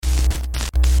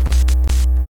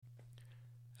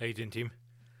How you doing, team?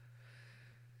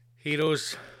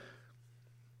 Heroes,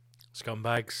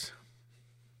 scumbags,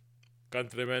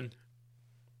 countrymen.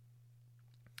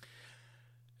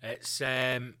 It's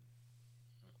been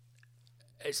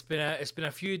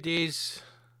a few days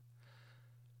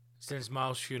since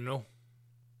Miles' funeral,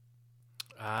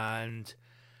 and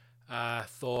I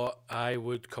thought I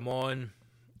would come on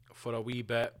for a wee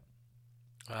bit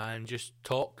and just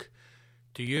talk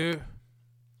to you,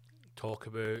 talk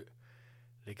about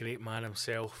the great man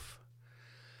himself,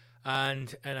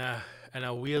 and in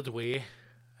a weird way,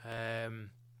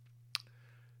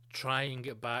 try and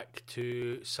get back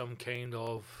to some kind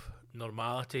of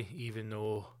normality, even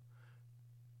though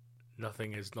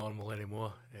nothing is normal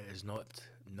anymore. It is not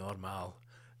normal.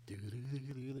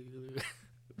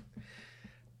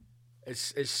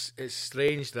 It's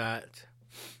strange that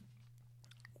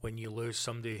when you lose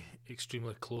somebody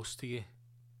extremely close to you,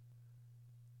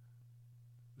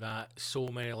 that so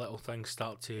many little things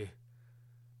start to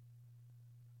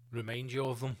remind you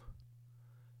of them,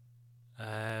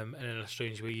 and in a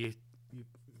strange way you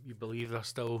believe they're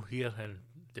still here, and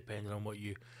depending on what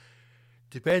you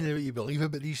believe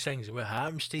about these things and what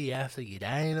happens to you after you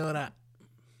die and all that,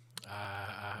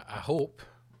 I hope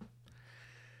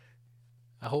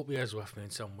he is with me in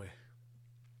some way.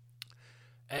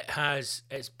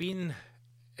 It's been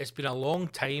a long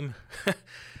time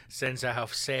since I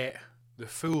have set the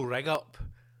full rig up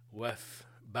with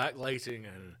backlighting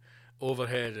and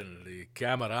overhead and the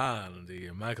camera and the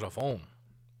microphone.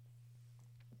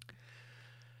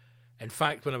 In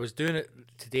fact, when I was doing it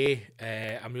today,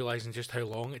 I'm realising just how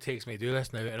long it takes me to do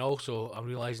this now, and also I'm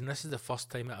realising this is the first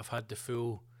time that I've had the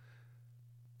full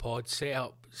pod set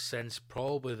up since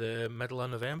probably the middle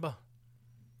of November,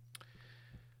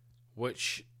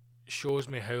 which shows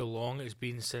me how long it's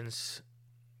been since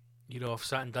I've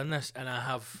sat and done this, and I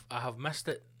have missed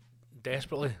it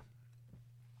desperately.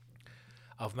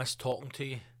 I've missed talking to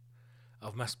you.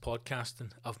 I've missed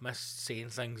podcasting. I've missed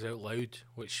saying things out loud,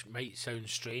 which might sound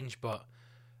strange, but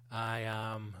I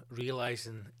am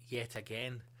realising yet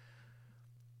again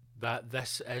that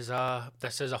this is a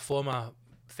form of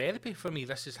therapy for me.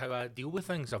 This is how I deal with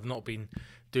things. I've not been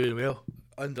doing well,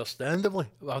 understandably.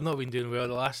 I've not been doing well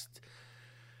the last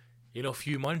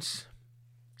few months,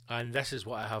 and this is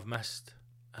what I have missed.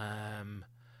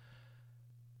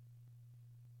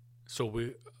 So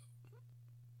we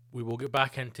will get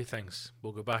back into things.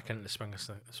 We'll go back into the swing of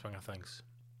things.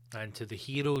 And to the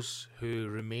heroes who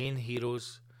remain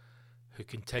heroes, who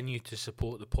continue to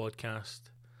support the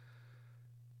podcast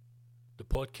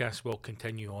will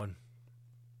continue on.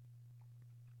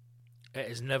 It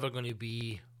is never going to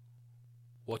be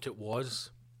what it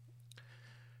was.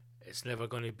 It's never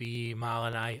going to be Mal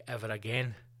and I ever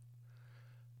again.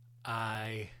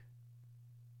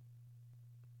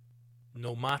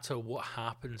 No matter what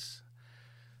happens,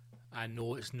 I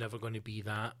know it's never going to be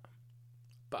that,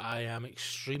 but I am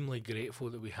extremely grateful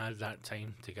that we had that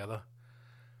time together.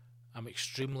 I'm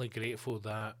extremely grateful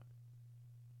that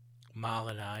Mal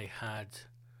and I had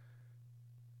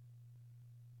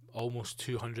almost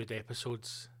 200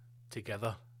 episodes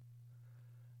together,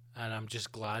 and I'm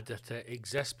just glad that it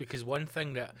exists, because one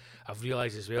thing that I've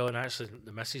realised as well, and actually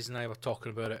the missus and I were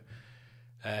talking about it,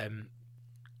 and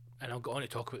I'll go on to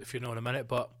talk about the funeral in a minute,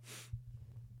 but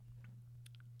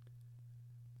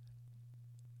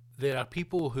there are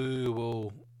people who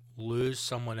will lose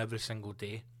someone every single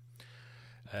day.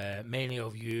 Many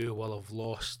of you will have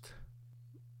lost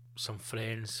some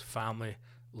friends, family,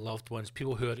 loved ones,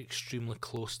 people who are extremely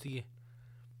close to you.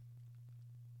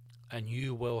 And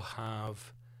you will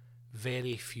have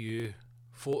very few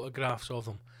photographs of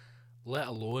them, let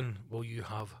alone will you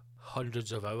have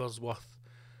hundreds of hours worth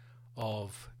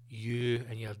of you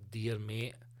and your dear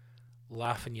mate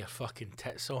laughing your fucking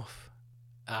tits off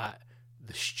at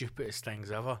the stupidest things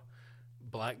ever.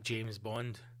 Black James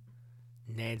Bond,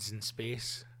 Ned's in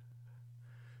Space,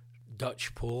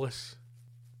 Dutch Police,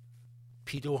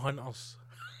 pedo hunters,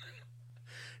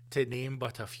 to name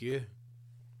but a few.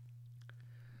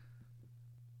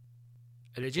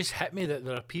 And it just hit me that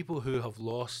there are people who have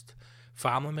lost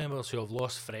family members, who have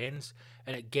lost friends,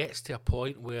 and it gets to a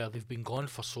point where they've been gone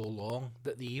for so long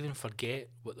that they even forget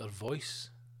what their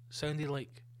voice sounded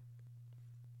like.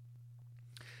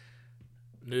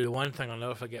 Now, the one thing I'll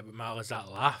never forget about Mal is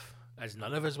that laugh, as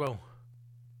none of us will.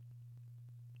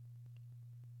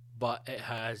 But it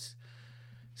has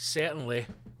certainly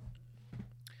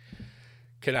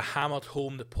kind of hammered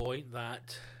home the point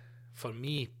that, for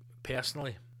me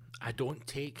personally, I don't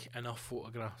take enough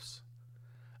photographs.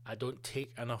 I don't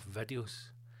take enough videos.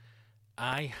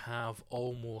 I have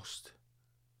almost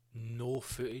no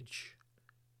footage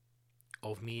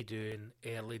of me doing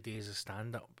early days of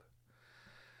stand-up.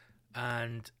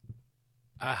 And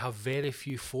I have very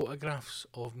few photographs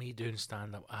of me doing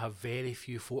stand-up. I have very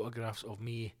few photographs of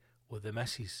me with the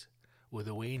missus, with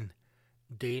the Wayne,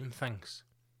 doing things.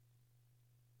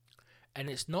 And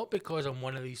it's not because I'm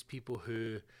one of these people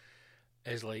who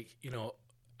is like, you know,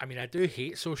 I mean, I do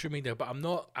hate social media, but I'm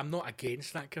not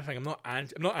against that kind of thing. I'm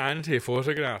not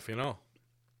anti-photograph, you know.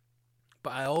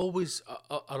 But I always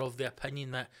are of the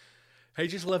opinion that, hey,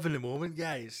 just live in the moment,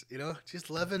 guys. You know, just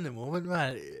live in the moment,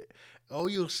 man.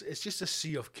 It's just a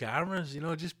sea of cameras, you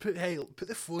know. Just put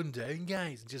the phone down,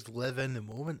 guys, and just live in the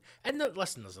moment. And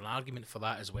listen, there's an argument for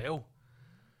that as well.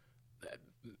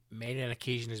 Many an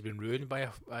occasion has been ruined by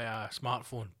a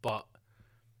smartphone, but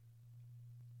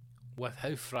with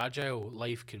how fragile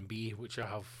life can be, which I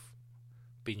have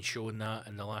been shown that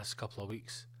in the last couple of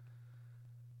weeks,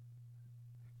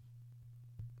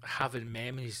 having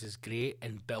memories is great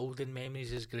and building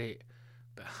memories is great,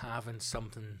 but having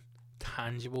something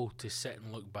tangible to sit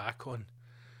and look back on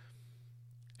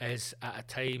is, at a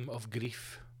time of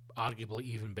grief, arguably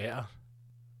even better.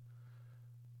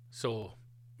 So,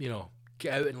 you know,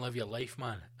 get out and live your life,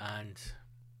 man, and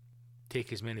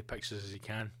take as many pictures as you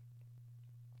can,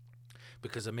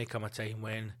 because there may come a time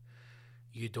when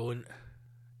you don't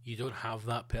have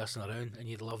that person around and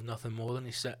you'd love nothing more than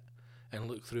to sit and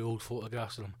look through old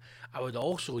photographs of them. I would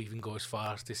also even go as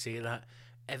far as to say that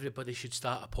everybody should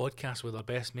start a podcast with their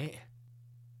best mate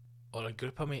or a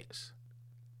group of mates.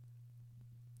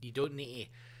 You don't need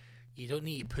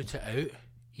to put it out.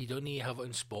 You don't need to have it on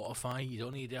Spotify. You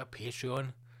don't need to do a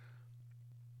Patreon.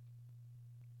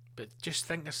 But just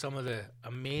think of some of the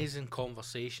amazing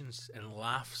conversations and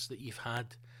laughs that you've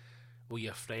had with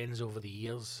your friends over the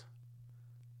years,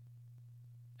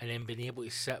 and then being able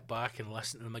to sit back and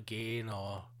listen to them again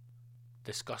or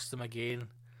discuss them again.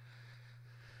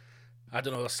 I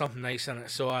don't know, there's something nice in it.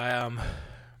 So I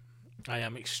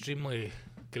am extremely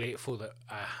grateful that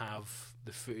I have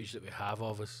the footage that we have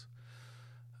of us.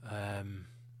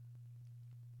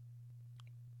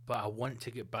 But I want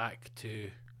to get back to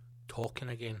talking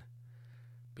again,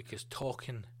 because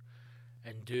talking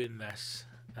and doing this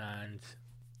and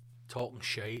talking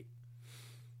shite,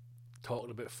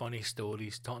 talking about funny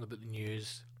stories, talking about the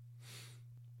news,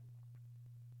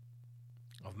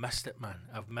 I've missed it, man.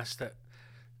 I've missed it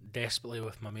desperately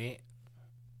with my mate.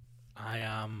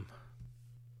 I'm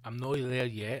not there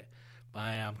yet, but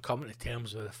I am coming to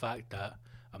terms with the fact that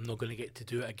I'm not going to get to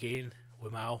do it again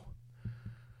with Mal.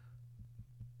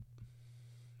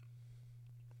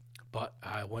 But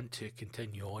I want to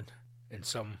continue on in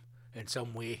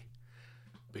some way,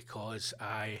 because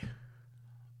I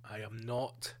am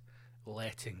not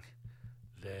letting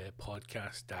the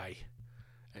podcast die.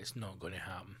 It's not going to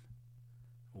happen.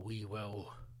 We will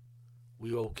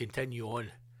continue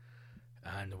on,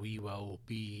 and we will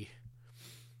be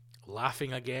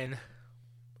laughing again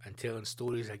and telling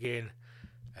stories again,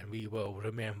 and we will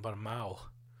remember Mal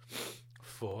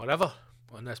forever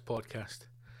on this podcast.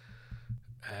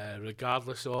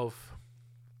 Regardless of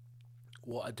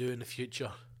what I do in the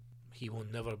future, he will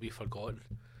never be forgotten,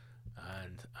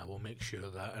 and I will make sure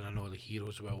of that, and I know the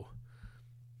heroes will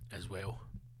as well.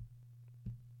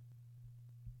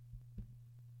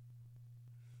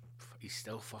 He's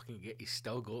still got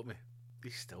me.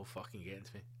 He's still fucking getting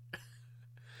to me.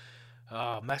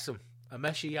 I miss him. I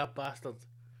miss you bastard.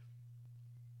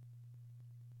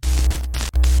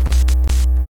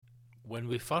 When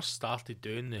we first started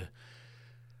doing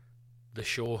the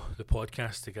show, the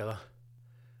podcast together,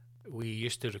 we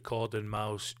used to record in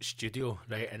Mal's studio,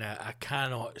 right? And I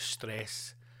cannot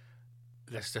stress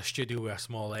this, the studio with a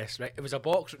small S, right? It was a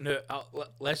box. No,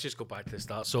 let's just go back to the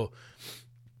start. So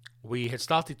we had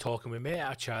started talking. We met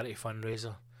at a charity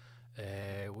fundraiser,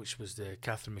 which was the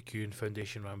Catherine McEwen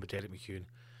Foundation run by Derek McEwen,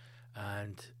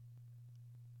 and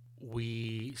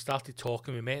we started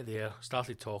talking. We met there,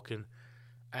 started talking,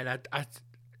 and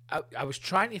I was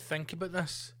trying to think about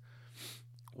this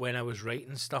when I was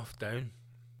writing stuff down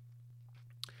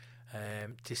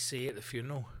to say at the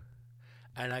funeral,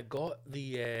 and I got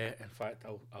the. In fact,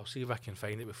 I'll see if I can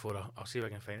find it before I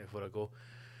go.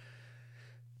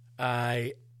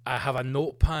 I have a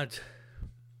notepad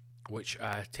which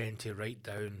I tend to write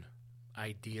down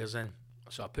ideas in.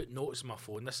 So I put notes in my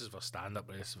phone. This is for stand-up,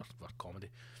 but this is for comedy.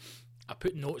 I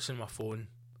put notes in my phone,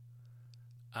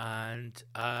 and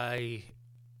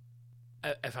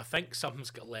if I think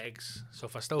something's got legs, so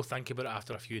if I still think about it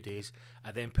after a few days,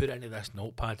 I then put it into this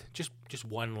notepad, just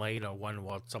one line or one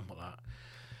word, something like that.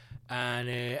 And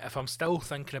if I'm still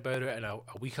thinking about it in a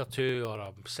week or two, or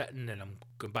I'm sitting and I'm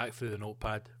going back through the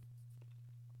notepad,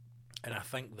 and I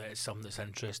think that it's something that's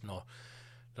interesting, or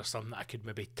there's something that I could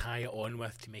maybe tie it on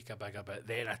with to make a bigger bit.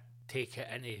 Then I take it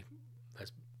into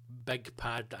this big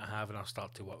pad that I have, and I'll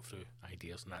start to work through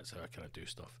ideas, and that's how I kind of do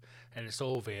stuff. And it's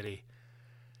all very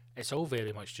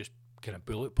much just kind of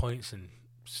bullet points and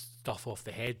stuff off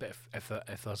the head. But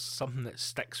if there's something that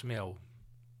sticks me, I'll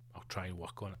try and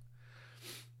work on it.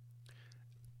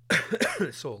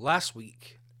 So last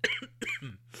week,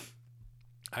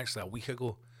 actually a week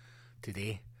ago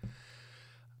today,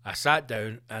 I sat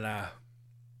down and I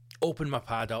opened my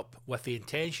pad up with the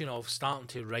intention of starting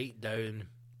to write down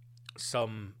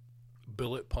some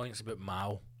bullet points about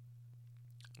Mao,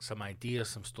 some ideas,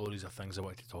 some stories of things I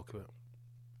wanted to talk about.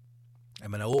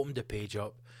 And when I opened the page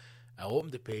up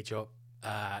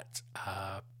at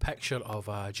a picture of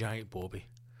a giant Bobby.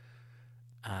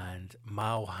 And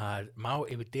Mao,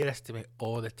 he would do this to me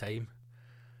all the time.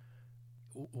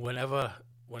 Whenever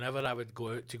I would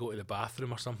go out to go to the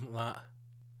bathroom or something like that,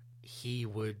 he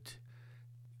would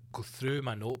go through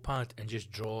my notepad and just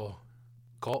draw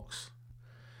cocks.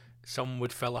 Some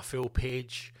would fill a full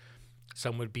page,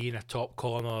 some would be in a top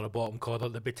corner or a bottom corner.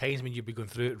 There'd be times when you'd be going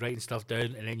through it, writing stuff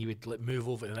down, and then you would move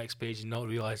over to the next page and not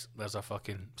realise there's a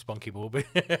fucking spunky Bobby.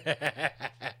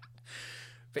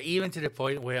 But even to the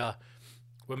point where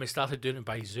when we started doing it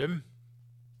by Zoom,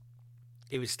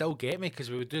 he would still get me, because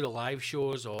we would do the live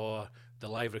shows or the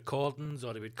live recordings,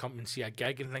 or he would come and see a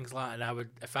gig and things like that, and I would,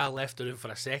 if I left the room for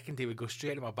a second, he would go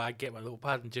straight into my bag, get my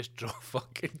notepad and just draw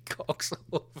fucking cocks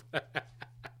all over.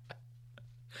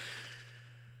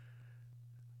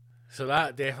 So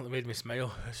that definitely made me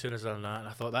smile as soon as I done that, and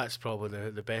I thought that's probably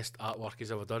the best artwork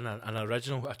he's ever done,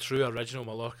 a true original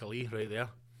Mallorca Lee right there.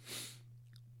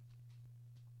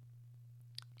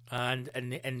 And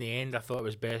in the end, I thought it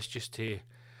was best just to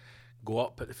go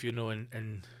up at the funeral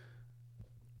and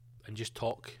just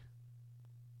talk,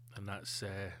 and that's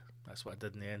what I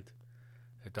did in the end.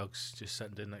 Doug's just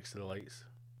sitting down next to the lights.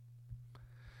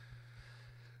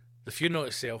 The funeral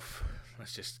itself,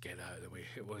 let's just get that out of the way.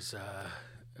 It was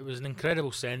an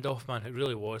incredible send off, man. It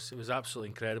really was. It was absolutely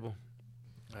incredible.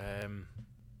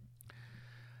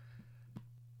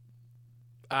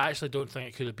 I actually don't think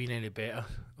it could have been any better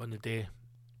on the day.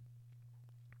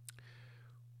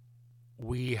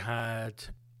 We had,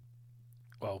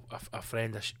 well, a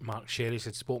friend, Mark Sherry's,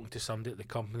 had spoken to somebody at the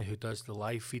company who does the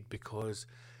live feed, because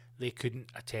they couldn't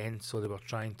attend, so they were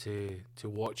trying to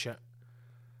watch it.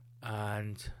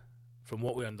 And from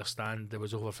what we understand, there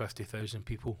was over 50,000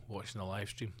 people watching the live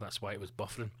stream. That's why it was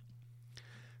buffering.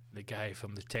 The guy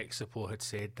from the tech support had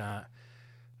said that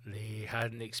they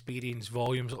hadn't experienced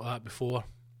volumes like that before,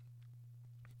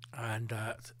 and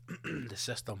that the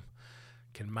system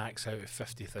can max out at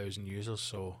 50,000 users.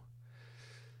 So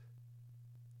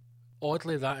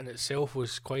oddly, that in itself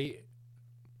was quite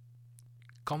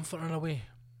comforting in a way.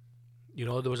 You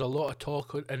know, there was a lot of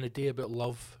talk in the day about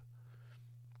love,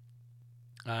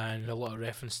 and a lot of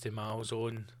reference to Mao's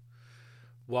own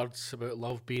words about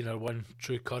love being our one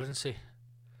true currency.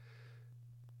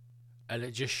 And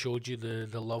it just showed you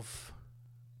the love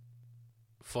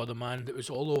for the man that was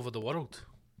all over the world.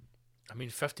 I mean,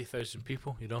 50,000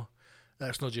 people, you know.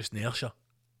 That's not just in Ayrshire.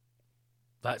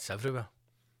 That's everywhere.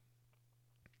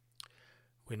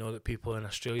 We know that people in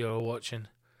Australia are watching,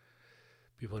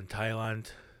 people in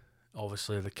Thailand,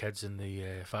 obviously the kids in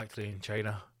the factory in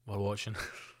China were watching.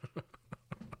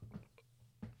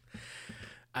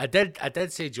 I did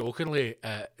say jokingly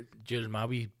during my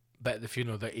wee bit at the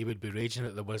funeral that he would be raging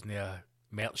that there wasn't a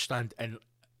merch stand, and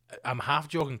I'm half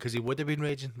joking, because he would have been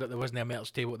raging that there wasn't a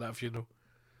merch table at that funeral.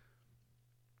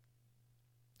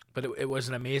 But it was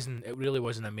an amazing, it really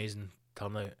was an amazing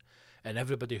turnout. And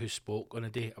everybody who spoke on the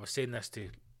day, I was saying this to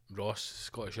Ross,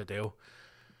 Scottish Adele,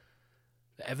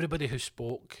 that everybody who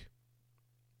spoke,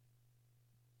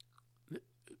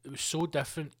 it was so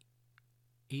different,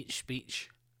 each speech,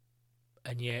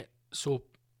 and yet so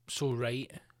right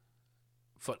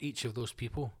for each of those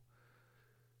people.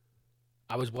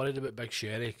 I was worried about Big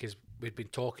Sherry, because we'd been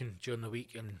talking during the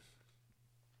week and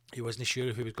he wasn't sure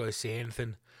if he was going to say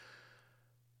anything.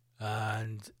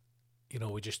 And, you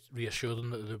know, we just reassured him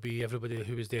that there would be everybody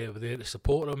who was there to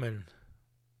support him, and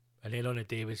then on the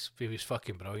day he was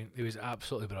fucking brilliant. He was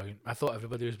absolutely brilliant. I thought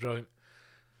everybody was brilliant.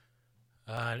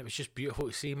 And it was just beautiful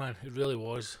to see, man. It really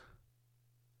was.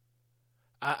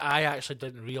 I actually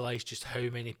didn't realise just how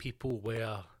many people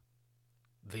were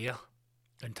there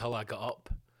until I got up.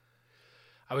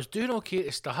 I was doing okay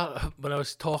to start when I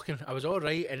was talking. I was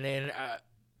alright, and then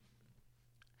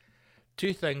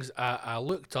two things. I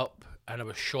looked up and I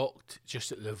was shocked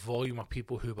just at the volume of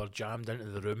people who were jammed into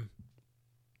the room.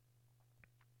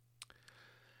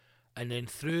 And then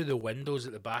through the windows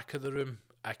at the back of the room,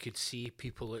 I could see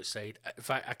people outside. In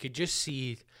fact, I could just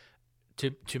see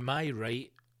to my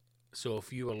right. So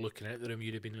if you were looking at the room,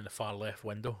 you'd have been in the far left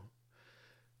window.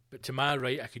 But to my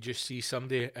right, I could just see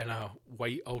somebody in a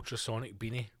white ultrasonic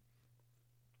beanie.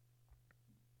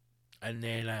 And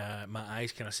then my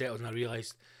eyes kind of settled and I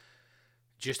realised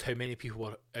just how many people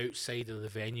were outside of the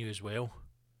venue as well.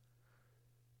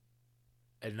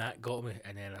 And that got me.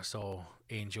 And then I saw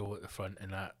Angel at the front,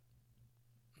 and that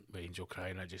Angel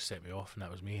crying, that just set me off, and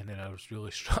that was me. And then I was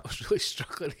really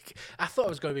struggling. I thought I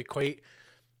was going to be quite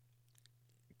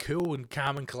cool and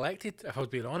calm and collected, if I was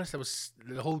being honest.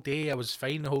 The whole day, I was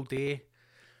fine the whole day.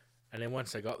 And then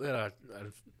once I got there,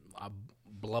 I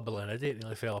blubbering idiot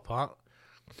nearly fell apart.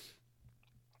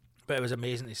 But it was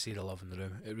amazing to see the love in the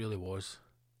room. It really was.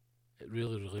 It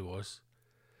really, really was.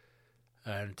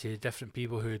 And to different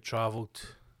people who had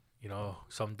travelled,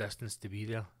 some distance to be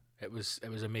there, it was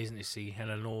amazing to see.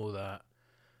 And I know that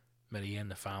Maria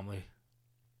and the family,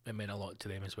 it meant a lot to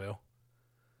them as well.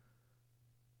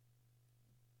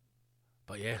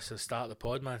 But yeah, so start the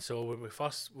pod, man. So when we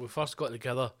first got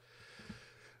together,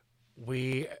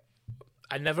 I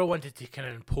never wanted to kind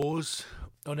of impose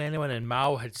on anyone, and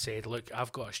Mal had said, look,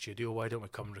 I've got a studio, why don't we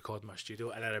come and record in my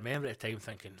studio? And I remember at the time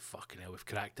thinking, fucking hell, we've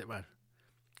cracked it, man.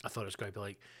 I thought it was going to be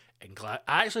like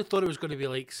I actually thought it was going to be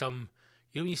like some,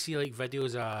 when you see like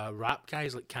videos of rap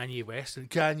guys like Kanye West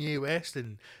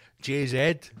and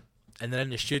Jay-Z, and they're in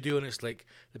the studio and it's like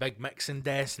the big mixing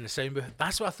desk and the sound booth.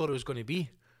 That's what I thought it was going to be.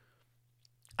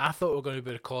 I thought we were going to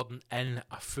be recording in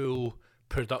a full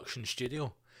production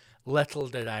studio. Little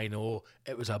did I know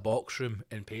it was a box room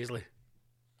in Paisley.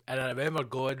 And I remember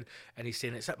going and he's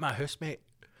saying, it's at my house, mate.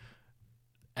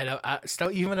 And I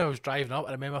still, even when I was driving up,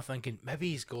 I remember thinking, maybe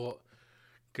he's got,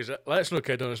 because let's not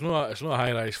kid on, it's not a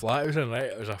high-rise flat it was in, right?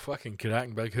 It was a fucking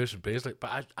cracking big house in Paisley.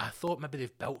 But I thought maybe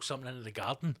they've built something into the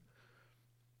garden.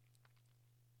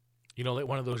 Like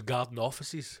one of those garden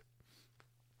offices.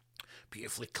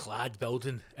 Beautifully clad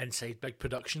building inside big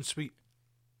production suite.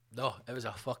 No, it was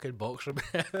a fucking box room.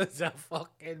 It was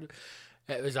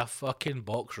a fucking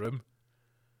box room.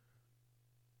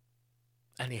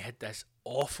 And he had this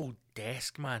awful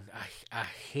desk, man. I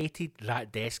hated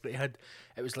that desk that he had.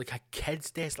 It was like a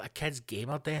kid's desk, like a kid's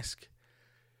gamer desk,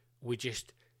 with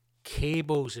just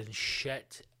cables and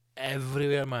shit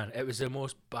everywhere, man. It was the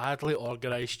most badly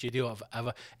organised studio I've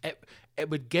ever. It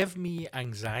would give me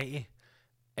anxiety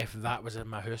if that was in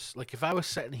my house. Like if I was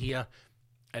sitting here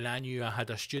and I knew I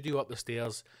had a studio up the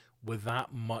stairs with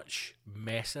that much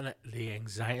mess in it, the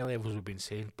anxiety levels would have been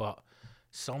insane. But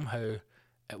somehow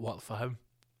it worked for him.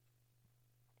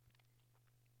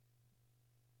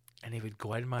 And he would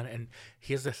go in, man. And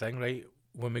here's the thing, right?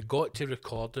 When we got to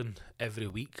recording every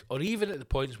week, or even at the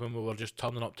points when we were just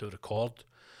turning up to record,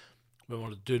 when we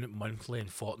were doing it monthly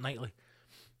and fortnightly,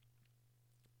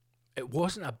 it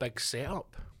wasn't a big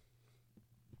setup.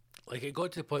 Like it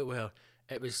got to the point where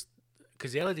it was,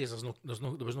 because the early days there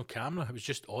was no camera, it was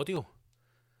just audio.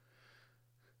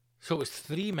 So it was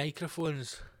 3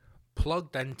 microphones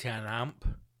plugged into an amp,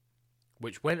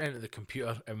 which went into the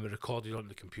computer and we recorded on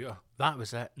the computer. That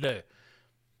was it. Now,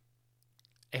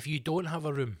 if you don't have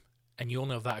a room and you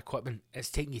only have that equipment, it's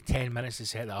taking you 10 minutes to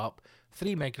set that up.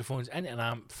 3 microphones into an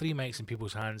amp, 3 mics in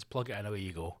people's hands, plug it in, away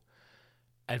you go.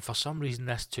 And for some reason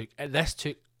this took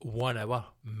 1 hour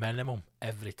minimum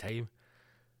every time.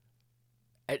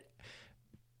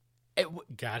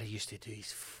 Gary used to do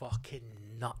his fucking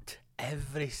nut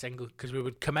every single, because we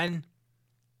would come in,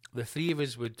 the 3 of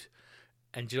us would.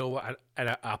 And you know what?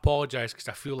 I apologise because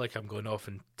I feel like I'm going off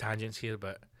in tangents here,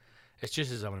 but it's just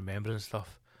as I'm remembering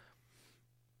stuff.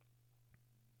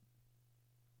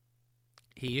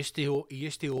 He used to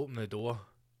open the door,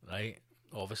 right?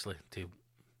 Obviously to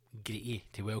greet you,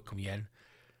 to welcome you in.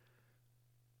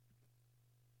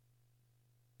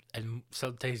 And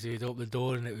sometimes we would open the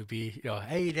door and it would be,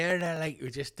 hey there, like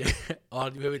we just do, or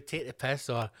we would take the piss,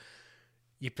 or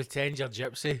you pretend you're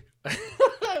gypsy.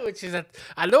 Which is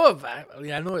I know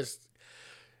it's,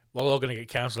 we're all going to get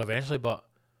cancelled eventually, but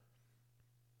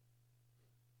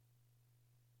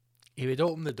he would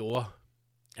open the door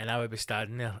and I would be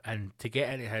standing there, and to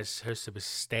get into his house there was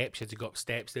steps. You had to go up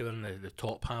steps. They were in the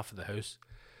top half of the house,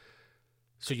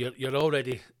 so you're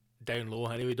already down low,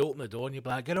 and he would open the door and you'd be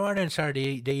like, "Good morning, sir. Do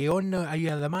you own are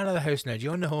you the man of the house now? Do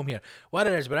you own the home here? What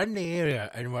it is, we're in the area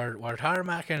and we're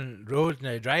tarmacking roads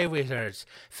now, driveways there. It's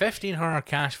 1,500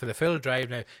 cash for the full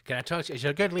drive now. Can I talk to you? Is you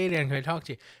a good lady and can I talk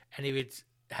to you?" And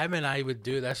him and I would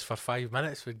do this for 5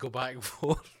 minutes. We'd go back and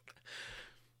forth.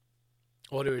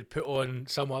 Or he would put on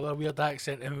some other weird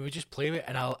accent and we would just play with it,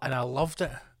 and I loved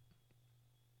it.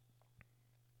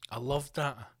 I loved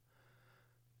that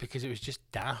because it was just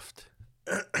daft.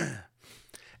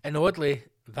 And oddly,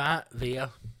 that there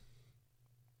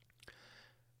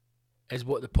is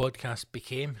what the podcast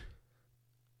became.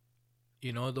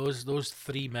 You know, those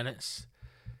 3 minutes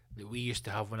that we used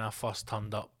to have when I first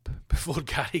turned up before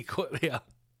Gary got there.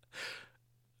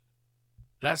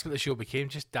 That's what the show became,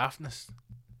 just daftness.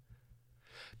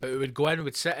 But we would go in,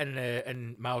 we'd sit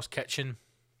in Mal's kitchen,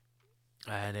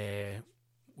 and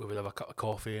we would have a cup of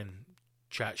coffee and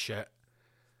chat shit,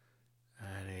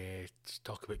 and just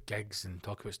talk about gigs and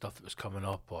talk about stuff that was coming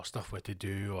up, or stuff we had to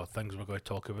do, or things we were going to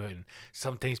talk about. And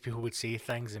sometimes people would say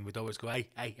things, and we'd always go,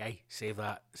 "Aye, save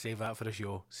that for the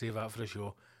show, save that for the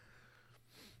show."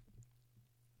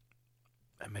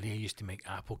 And Maria used to make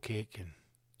apple cake and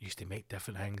used to make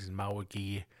different things, and Mal would give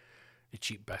you the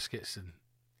cheap biscuits, and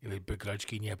he would begrudge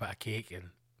giving you a bit of cake, and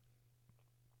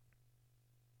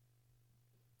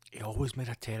he always made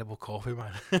a terrible coffee,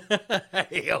 man.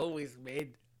 he always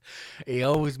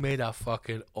made a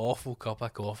fucking awful cup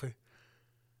of coffee.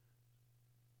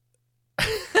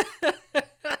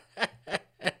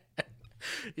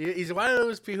 He's one of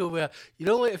those people where, you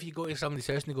know, like if you go to somebody's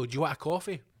house and they go, "Do you want a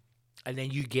coffee?" and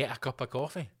then you get a cup of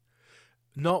coffee.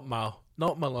 Not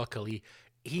luckily.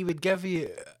 He would give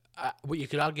you what you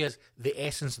could argue is the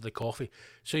essence of the coffee.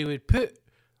 So he would put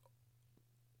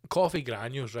coffee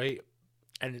granules, right?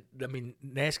 And I mean,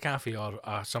 Nescafe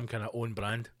or some kind of own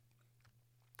brand.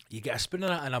 You get a spoon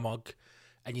of it in a mug,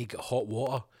 and you get hot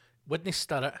water. Wouldn't he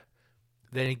stir it?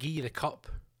 Then he give you the cup.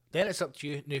 Then it's up to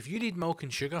you. Now, if you need milk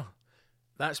and sugar,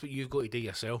 that's what you've got to do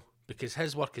yourself, because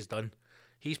his work is done.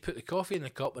 He's put the coffee in the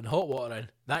cup and hot water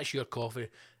in. That's your coffee.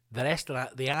 The rest of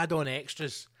that, the add-on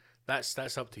extras,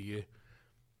 that's up to you.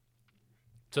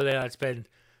 So then I'd spend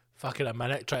fucking a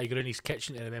minute trying to go in his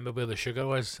kitchen to remember where the sugar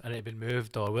was and it had been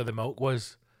moved, or where the milk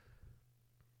was.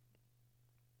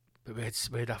 But we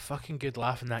had a fucking good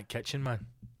laugh in that kitchen, man.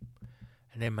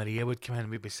 And then Maria would come in and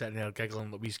we'd be sitting there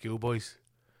giggling like we schoolboys.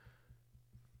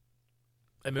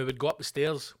 And we would go up the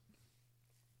stairs.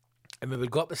 And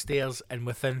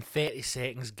within 30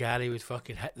 seconds, Gary would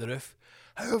fucking hit the roof.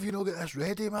 "How have you not got this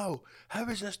ready, Mal? How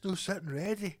is this not sitting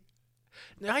ready?"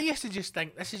 Now, I used to just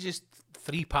think this is just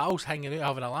 3 pals hanging out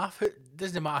having a laugh. It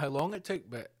doesn't matter how long it took,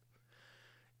 but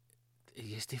it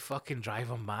used to fucking drive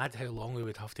him mad how long we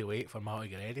would have to wait for Mal to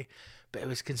get ready. But it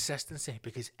was consistency,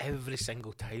 because every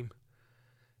single time,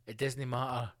 it doesn't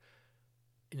matter.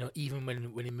 You know, even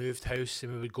when he moved house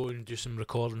and we would go and do some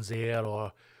recordings there,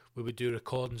 or we would do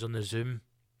recordings on the Zoom,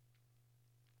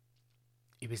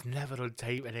 he was never on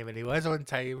time. And then when he was on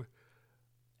time,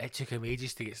 it took him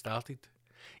ages to get started.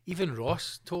 Even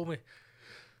Ross told me,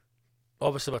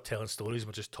 obviously we're telling stories,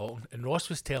 we're just talking, and Ross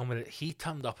was telling me that he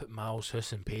turned up at Mal's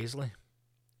house in Paisley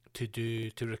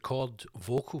to record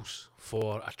vocals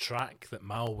for a track that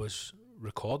Mal was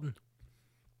recording.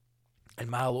 And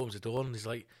Mal opens the door and he's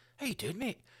like, "How you doing,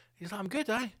 mate?" He's like, "I'm good,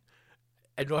 aye."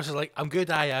 And Ross is like, "I'm good,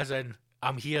 aye, as in,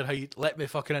 I'm here, how you let me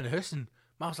fucking in the house?" And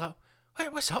Mal's like,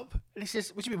 "Wait, what's up?" And he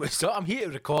says, "What do you mean, what's up? I'm here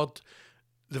to record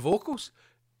the vocals."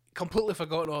 Completely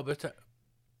forgotten all about it.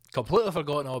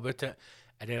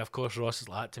 And then, of course, Ross is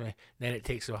like that to me. And then it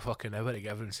takes him a fucking hour to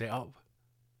get everything set up.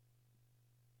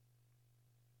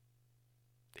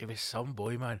 He was some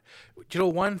boy, man. Do you know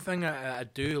one thing I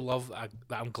do love that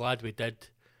I'm glad we did?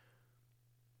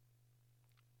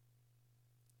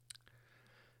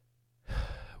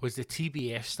 Was the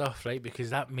TBF stuff, right? Because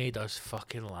that made us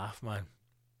fucking laugh, man.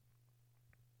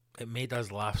 It made us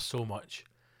laugh so much.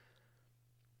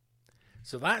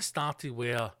 So that started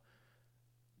where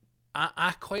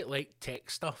I quite like tech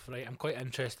stuff, right? I'm quite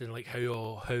interested in like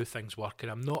how things work,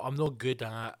 and I'm not good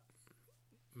at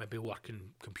maybe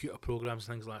working computer programs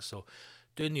and things like that. So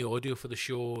doing the audio for the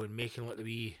show and making like the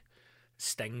wee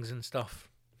stings and stuff.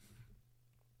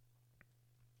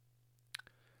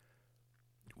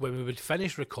 When we would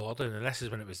finish recording, and this is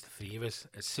when it was the 3 of us,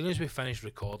 as soon as we finished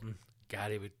recording,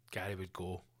 Gary would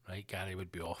go, right? Gary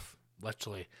would be off.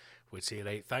 Literally would say,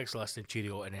 "Right, thanks for listening,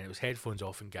 cheerio," and then it was headphones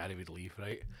off and Gary would leave,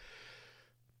 right?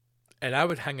 And I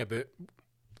would hang about.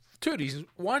 2 reasons.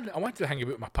 One, I wanted to hang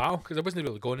about with my pal because I wasn't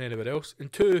really going anywhere else.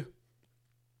 And 2,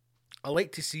 I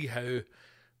like to see how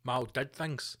Mal did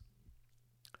things.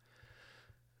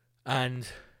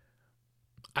 And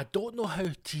I don't know how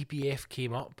TBF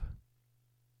came up,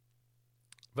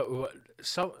 but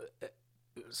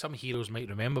some heroes might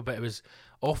remember, but it was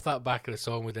off that back of the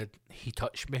song we did, He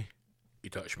Touched Me.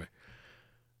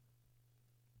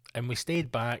 And we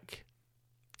stayed back,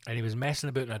 and he was messing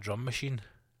about in a drum machine,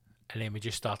 and then we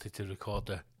just started to record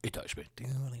the "He Touched Me."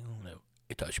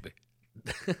 He touched me.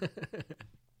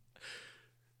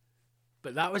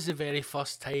 But that was the very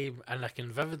first time, and I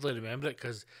can vividly remember it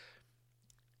because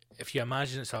if you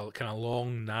imagine it's a kind of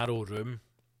long, narrow room,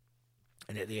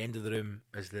 and at the end of the room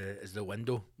is the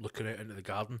window looking out into the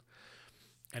garden,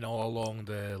 and all along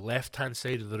the left-hand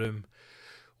side of the room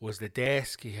was the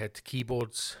desk. He had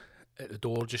keyboards at the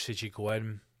door just as you go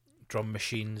in, drum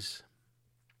machines,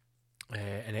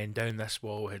 and then down this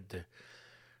wall had the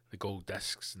gold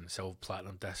discs and the silver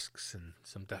platinum discs and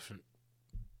some different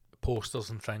posters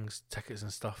and things, tickets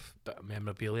and stuff, bit of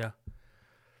memorabilia.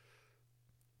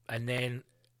 And then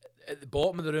at the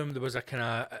bottom of the room there was a kind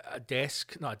of a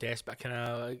desk, not a desk, but kind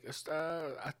of like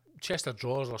a chest of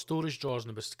drawers or storage drawers, and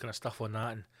there was kind of stuff on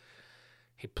that. And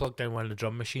he plugged in one of the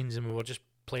drum machines, and we were just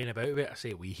playing about with it. I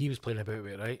say he was playing about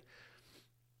with it, right?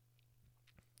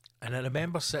 And I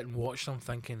remember sitting watching him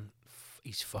thinking,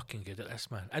 he's fucking good at this,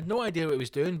 man. I had no idea what he was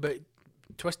doing, but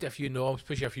twisted a few knobs,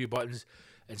 pushing a few buttons,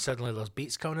 and suddenly there's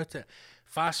beats coming at it.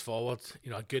 Fast forward,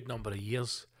 a good number of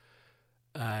years,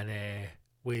 and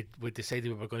we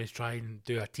decided we were going to try and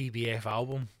do a TBF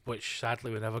album, which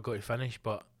sadly we never got to finish,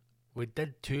 but we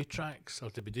did 2 tracks, or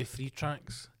did we do 3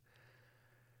 tracks?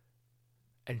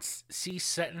 And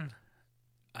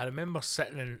I remember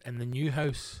sitting in the new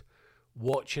house,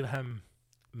 watching him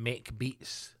make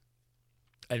beats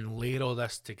and layer all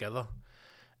this together,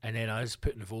 and then us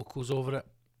putting vocals over it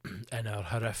in our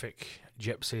horrific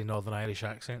gypsy Northern Irish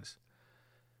accents.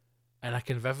 And I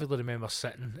can vividly remember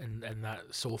sitting in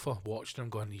that sofa watching him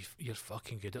going, you're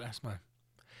fucking good at this, man.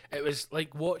 It was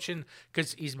like watching,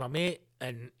 because he's my mate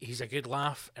and he's a good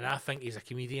laugh, and I think he's a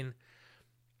comedian,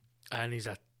 and he's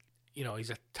a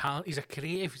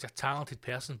creative, he's a talented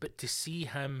person, but to see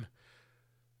him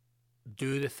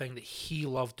do the thing that he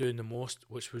loved doing the most,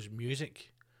 which was music.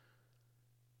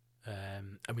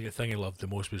 The thing he loved the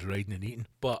most was riding and eating,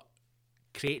 but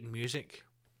creating music,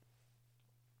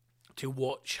 to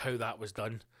watch how that was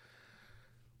done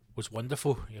was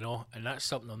wonderful, and that's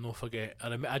something I'll never forget.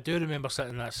 And I do remember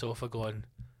sitting in that sofa going,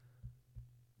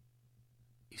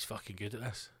 he's fucking good at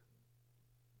this.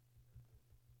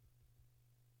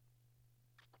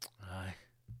 Aye.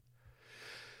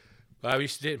 Well, I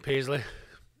used to do it in Paisley,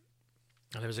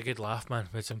 and it was a good laugh, man.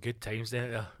 We had some good times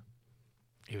there.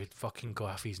 He would fucking go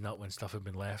off his nut when stuff had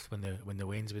been left, when the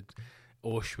Waynes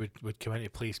would come in to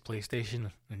play his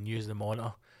PlayStation and use the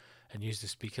monitor and use the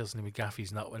speakers, and he would gaff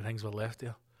his nut when things were left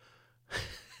there.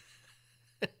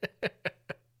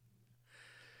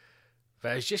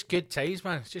 But it's just good times,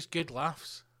 man. It's just good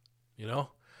laughs,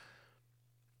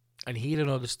 and hearing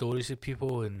all the stories of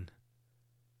people and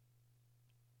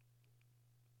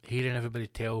hearing everybody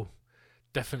tell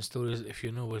different stories at the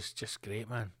funeral was just great,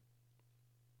 man.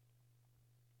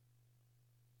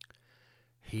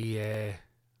 He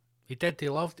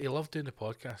loved doing the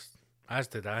podcast, as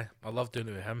did I. I loved doing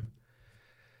it with him.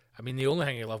 The only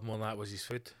thing he loved more than that was his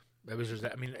food. It was just,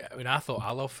 I thought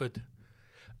I love food.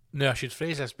 No, I should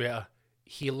phrase this better.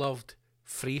 He loved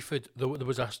free food. There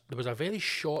was a very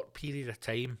short period of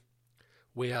time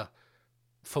where,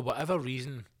 for whatever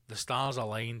reason, the stars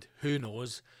aligned. Who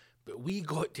knows? But we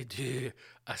got to do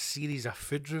a series of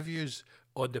food reviews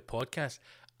on the podcast.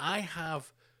 I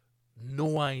have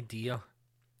no idea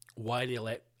why they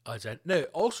let us in. Now,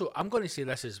 also, I'm going to say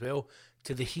this as well,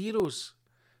 to the heroes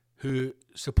who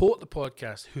support the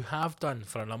podcast, who have done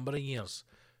for a number of years,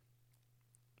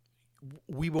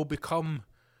 we will become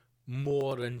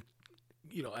more in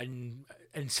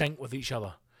sync with each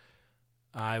other.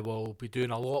 I will be doing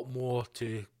a lot more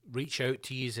to reach out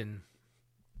to you and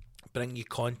bring you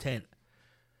content.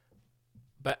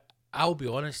 But I'll be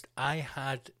honest, I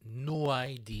had no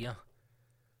idea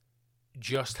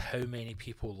just how many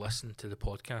people listen to the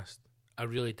podcast. I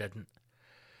really didn't.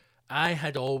 I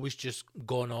had always just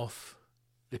gone off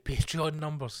the Patreon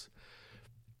numbers,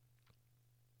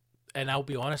 and I'll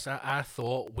be honest, I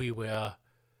thought we were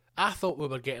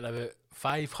getting about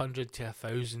 500 to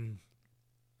 1,000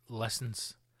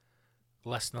 listeners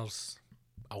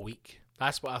a week.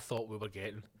 That's what I thought we were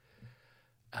getting,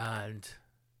 and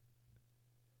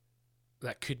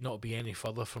that could not be any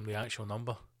further from the actual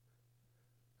number.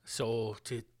 So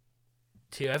to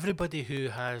everybody who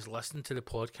has listened to the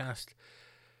podcast,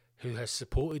 who has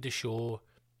supported the show,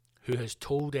 who has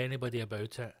told anybody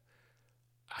about it,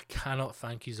 I cannot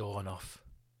thank you all enough.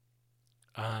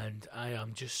 And I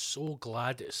am just so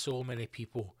glad that so many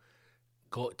people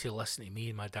got to listen to me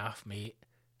and my daft mate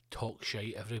talk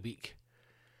shite every week.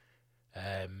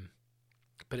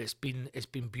 But it's been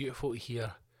beautiful to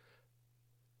hear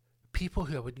people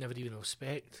who I would never even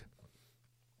respect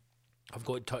have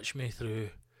got in touch with me through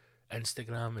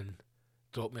Instagram and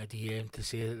dropped me a DM to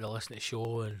say that they listen to the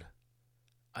show, and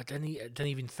I didn't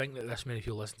even think that this many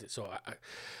people listened to it, so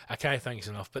I can't think it's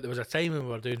enough. But there was a time when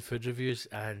we were doing food reviews,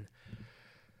 and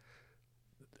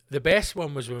the best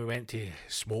one was when we went to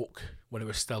Smoke when it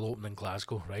was still open in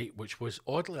Glasgow, right? Which was,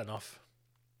 oddly enough,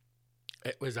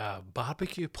 it was a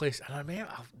barbecue place, and I remember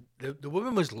the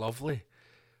woman was lovely,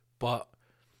 but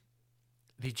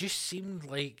they just seemed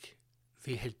like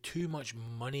they had too much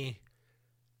money.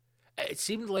 It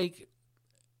seemed like,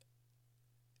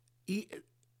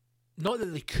 not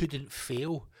that they couldn't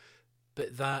fail,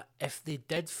 but that if they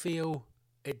did fail,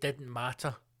 it didn't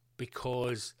matter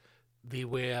because they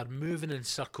were moving in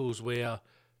circles where,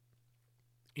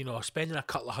 you know, spending a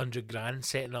couple of $100,000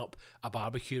 setting up a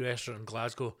barbecue restaurant in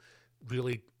Glasgow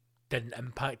really didn't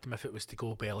impact them if it was to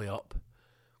go belly up.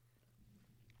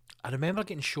 I remember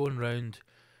getting shown round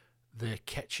the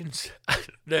kitchens.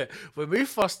 Now, when we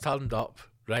first turned up,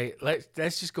 right,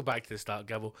 let's just go back to the start,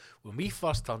 Gibble. When we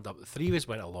first turned up, the three of us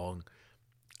went along,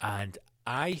 and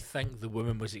I think the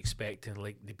woman was expecting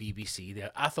like the BBC there.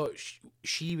 I thought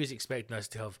she was expecting us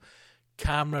to have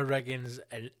camera riggings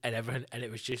and everything, and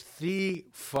it was just three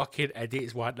fucking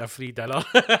idiots wanting a free dinner.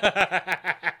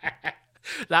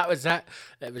 That was it.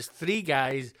 It was three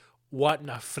guys wanting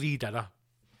a free dinner.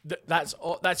 That's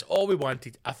all we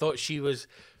wanted. I thought she was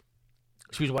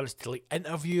wanting us to like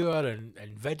interview her and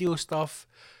video stuff.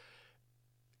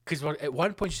 Because at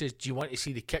one point she says, "Do you want to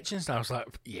see the kitchens?" And I was like,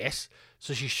 "Yes."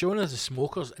 So she's showing us the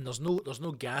smokers, and there's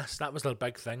no gas. That was their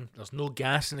big thing. There's no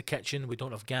gas in the kitchen. We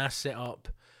don't have gas set up.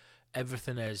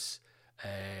 Everything is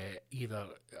either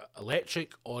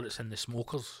electric or it's in the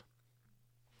smokers.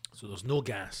 So there's no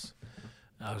gas.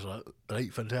 I was like,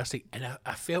 right, fantastic. And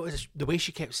I felt the way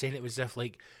she kept saying it was as if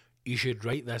like, you should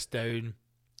write this down,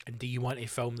 and do you want to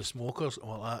film the smokers? And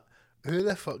all that. Who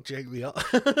the fuck jacked me up?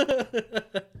 Do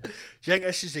you think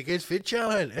this is a good food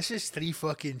challenge? This is three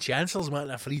fucking chancellors wanting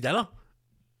a free dinner.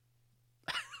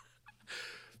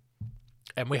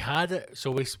 And we had it.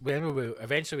 So we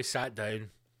eventually sat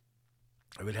down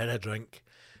and we had a drink,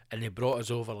 and they brought us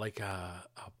over like a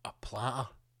platter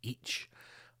each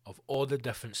of all the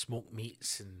different smoked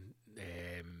meats, and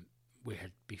we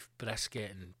had beef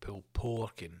brisket and pulled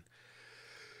pork, and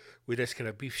we had this kind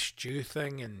of beef stew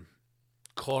thing and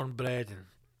cornbread and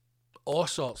all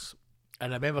sorts.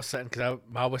 And I remember sitting, because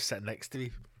Mal was sitting next to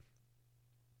me,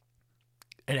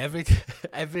 and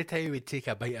every time we'd take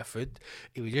a bite of food,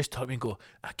 he would just turn to me and go,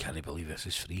 "I can't believe this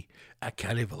is free. I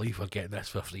can't believe we're getting this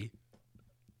for free."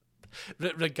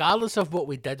 Regardless of what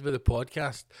we did with the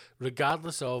podcast,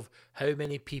 regardless of how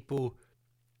many people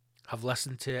have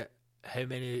listened to it, how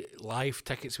many live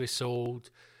tickets we sold,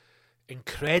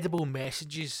 incredible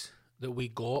messages that we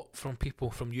got from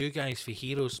people, from you guys, for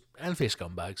heroes and for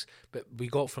scumbags, but we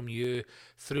got from you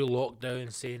through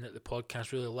lockdown saying that the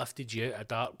podcast really lifted you out of a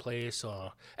dark place,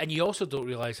 and you also don't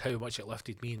realise how much it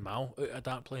lifted me and Mal out of a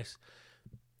dark place.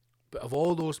 But of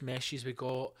all those messages we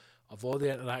got, of all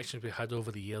the interactions we had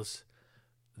over the years,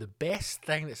 the best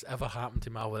thing that's ever happened to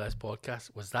Mal with this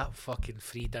podcast was that fucking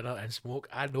free dinner and Smoke.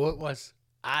 I know it was,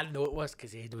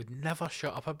 because he would never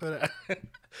shut up about it.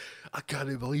 I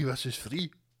can't believe this is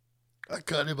free. I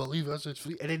can't believe this is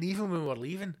free. And then even when we were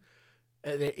leaving,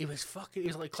 he was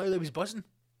like Cloud, he was buzzing.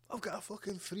 I've got a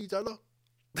fucking free dinner.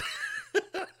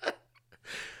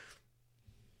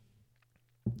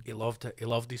 He loved it. He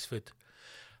loved his food.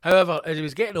 However, as he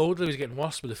was getting older, he was getting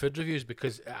worse with the food reviews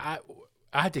because I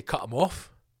had to cut him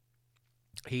off.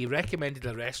 He recommended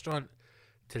a restaurant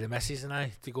to the missus and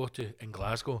I to go to in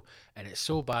Glasgow, and it's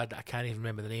so bad that I can't even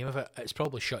remember the name of it. It's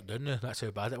probably shut down now. That's how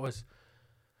bad it was.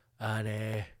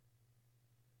 And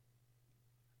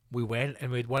we went,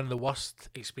 and we had one of the worst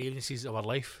experiences of our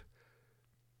life.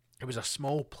 It was a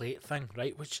small plate thing,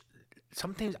 right? Which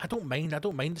sometimes I don't mind. I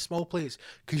don't mind the small plates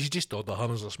because you just order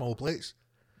hundreds of small plates.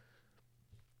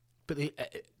 But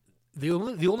the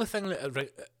only thing that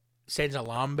sends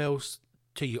alarm bells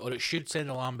to you, or it should send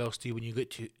alarm bells to you when you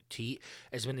get to eat,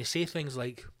 is when they say things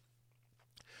like,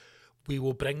 "We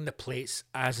will bring the plates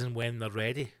as and when they're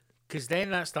ready," because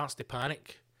then that starts to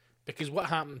panic. Because what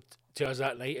happened to us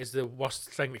that night is the worst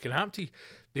thing that can happen to you.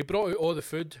 They brought out all the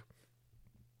food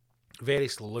very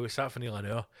slowly. We sat for nearly an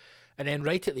hour, and then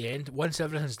right at the end, once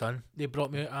everything's done, they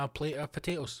brought me out a plate of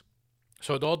potatoes.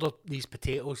 So I'd ordered these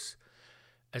potatoes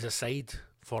as a side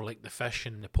for like the fish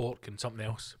and the pork and something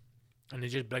else, and they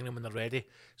just bring them when they're ready.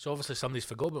 So obviously somebody's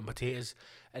forgot about potatoes,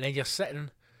 and then you're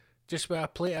sitting just with a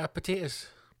plate of potatoes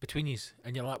between you,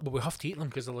 and you're like, well, we have to eat them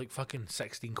because they're like fucking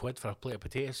 16 quid for a plate of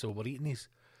potatoes, so we're eating these.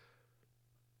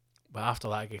 But after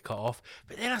that I get cut off.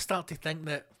 But then I start to think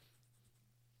that,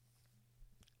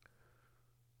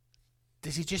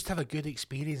 does he just have a good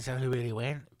experience everywhere he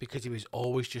went because he was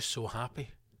always just so happy?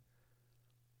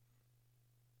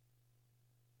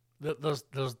 there's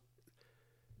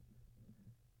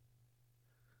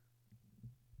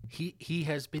he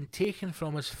has been taken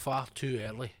from us far too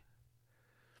early.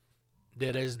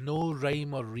 There is no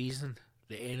rhyme or reason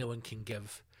that anyone can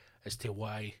give as to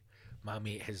why my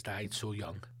mate has died so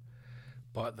young.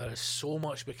 But there is so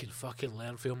much we can fucking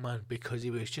learn from him, man, because he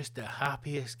was just the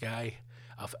happiest guy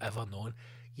I've ever known.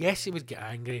 Yes, he would get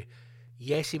angry.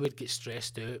 Yes, he would get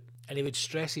stressed out. And he would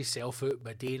stress himself out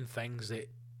by doing things that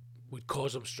would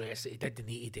cause him stress that he didn't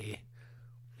need to do.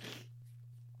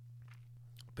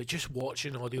 But just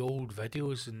watching all the old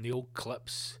videos and the old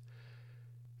clips,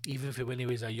 even for when he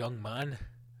was a young man,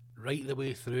 right the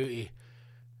way through to,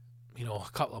 a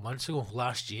couple of months ago,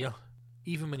 last year,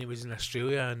 even when he was in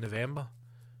Australia in November,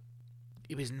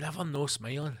 he was never no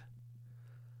smiling.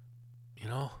 He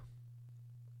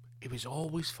was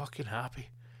always fucking happy.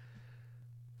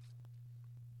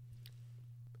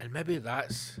 And maybe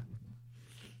that's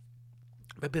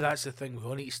the thing we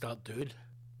all need to start doing.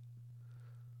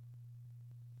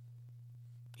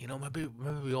 Maybe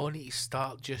we all need to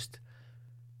start just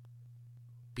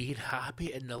being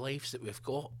happy in the lives that we've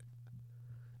got.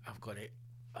 I've got it.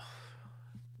 I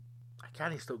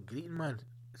can't stop greeting, man.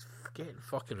 It's getting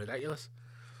fucking ridiculous.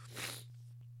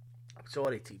 I'm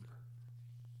sorry, team.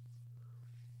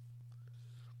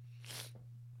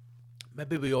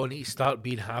 Maybe we all need to start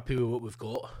being happy with what we've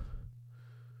got.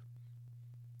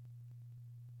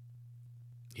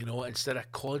 Instead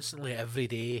of constantly every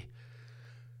day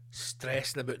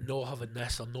stressing about not having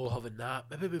this or not having that,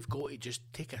 maybe we've got to just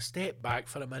take a step back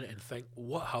for a minute and think,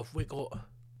 what have we got?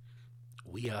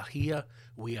 We are here,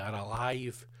 we are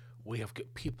alive, we have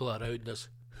got people around us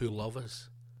who love us.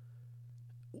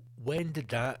 When did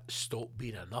that stop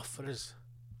being enough for us?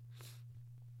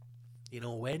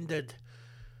 When did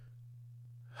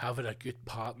having a good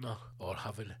partner or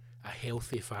having a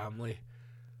healthy family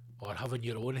or having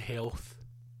your own health,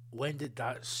 when did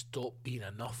that stop being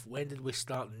enough? When did we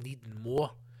start needing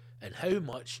more? And how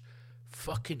much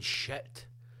fucking shit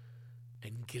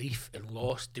and grief and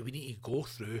loss do we need to go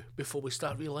through before we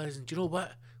start realising, do you know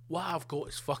what? What I've got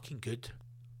is fucking good.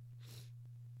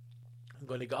 I'm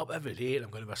going to get up every day and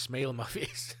I'm going to have a smile on my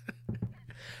face.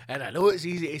 And I know it's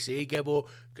easy to say, Gibbo,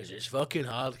 because it's fucking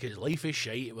hard, because life is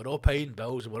shite, and we're all paying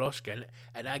bills and we're all skinning,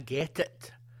 and I get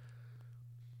it.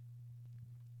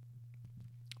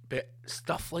 But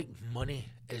stuff like money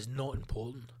is not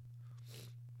important.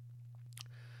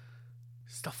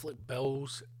 Stuff like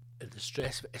bills and the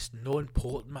stress, it's not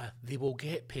important, man. They will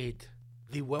get paid.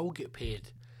 They will get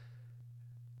paid.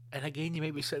 And again, you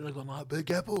might be sitting there going, but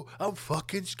Gibbo, I'm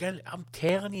fucking skinny. I'm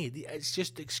telling you, it's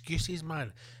just excuses,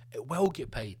 man. It will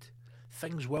get paid.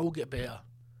 Things will get better.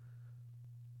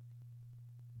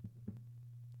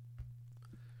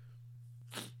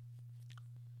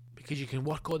 Because you can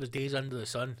work all the days under the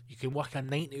sun. You can work a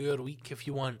 90-hour week if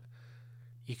you want.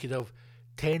 You could have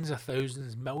tens of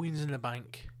thousands, millions in the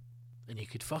bank, and you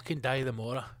could fucking die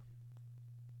tomorrow.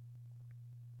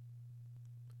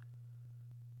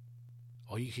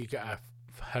 Or you could get a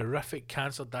horrific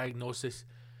cancer diagnosis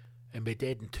and be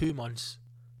dead in 2 months.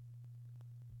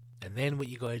 And then what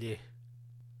you gotta do?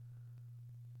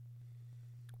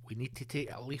 We need to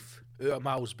take a leaf out of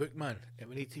Mal's book, man, and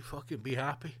we need to fucking be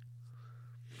happy.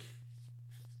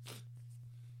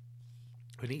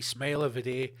 We need to smile every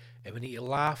day, and we need to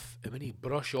laugh, and we need to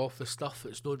brush off the stuff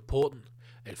that's not important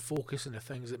and focus on the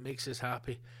things that makes us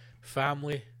happy.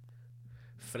 Family,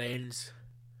 friends,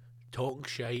 talking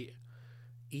shite,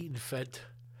 eating food.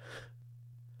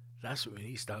 That's what we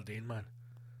need to start doing, man.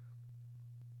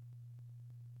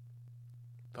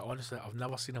 But honestly, I've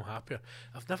never seen him happier.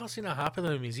 I've never seen him happier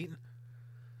than when he's eating.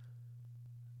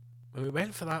 When we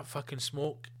went for that fucking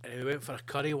smoke, and we went for a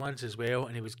curry once as well,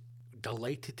 and he was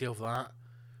delighted to have that.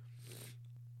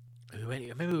 And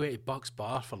maybe we went to Buck's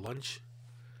Bar for lunch,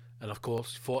 and of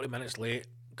course, 40 minutes late,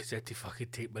 because he had to fucking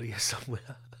take Maria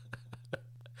somewhere.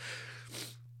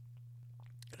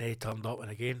 And then he turned up,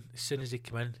 and again, as soon as he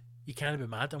came in, you can't be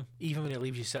mad at him. Even when he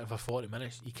leaves you sitting for 40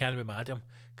 minutes, you can't be mad at him,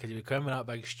 because he would come with that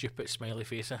big stupid smiley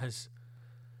face of his.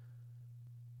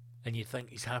 And you'd think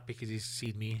he's happy because he's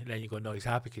seen me, and then you go, no, he's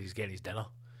happy because he's getting his dinner.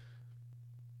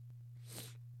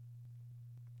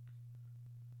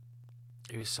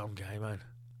 He was some guy, man.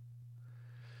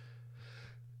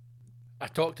 I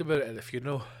talked about it at the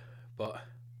funeral, but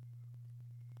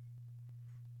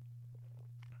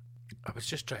I was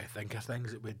just trying to think of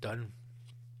things that we'd done.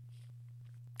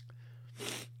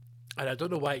 And I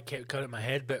don't know why it kept coming in my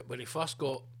head, but when he first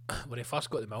got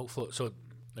the milk float, so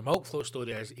the milk float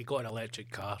story is he got an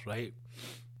electric car, right?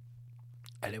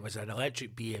 And it was an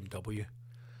electric BMW.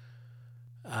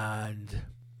 And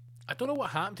I don't know what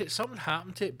happened to it. Something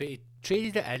happened to it, but he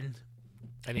traded it in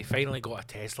and he finally got a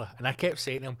Tesla. And I kept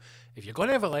saying to him, if you're going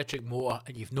to have an electric motor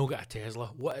and you've not got a Tesla,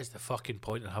 what is the fucking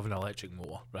point in having an electric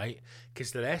motor, right?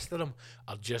 Because the rest of them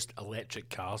are just electric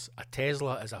cars. A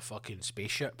Tesla is a fucking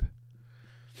spaceship.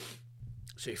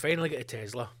 So he finally got a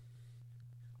Tesla.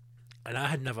 And I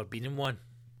had never been in one.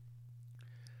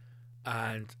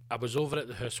 And I was over at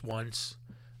the house once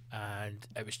and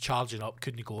it was charging up,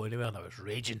 couldn't go anywhere, and I was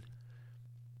raging.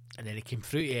 And then he came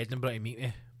through to Edinburgh to meet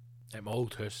me at my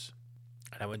old house.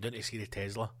 And I went down to see the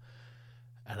Tesla.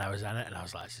 And I was in it and I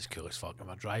was like, this is cool as fuck. And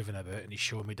we're driving about and he's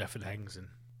showing me different things and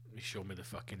he showed me the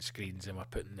fucking screens and we're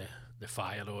putting the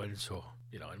fire on. So,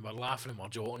 you know, and we're laughing and we're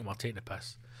joking and we're taking the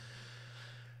piss.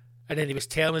 And then he was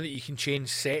telling me that you can change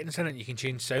settings in it and you can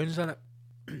change sounds in it.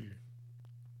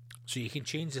 So you can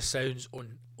change the sounds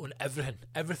on everything.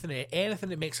 Anything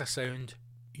that makes a sound,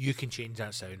 you can change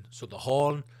that sound. So the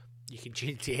horn, you can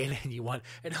change to anything you want.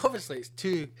 And obviously it's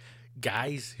two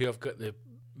guys who have got the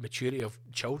maturity of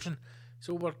children.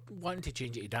 So we're wanting to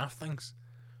change it to daft things.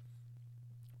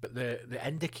 But the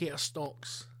indicator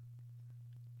stops.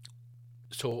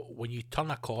 So when you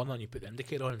turn a corner and you put the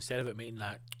indicator on, instead of it making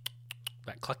that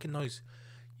clicking noise,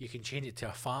 you can change it to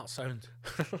a fart sound.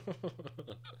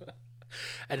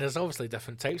 And there's obviously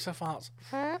different types of farts.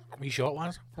 Wee short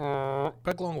ones,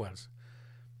 big long ones.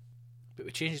 But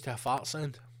we changed it to a fart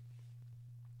sound.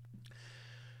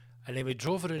 And then we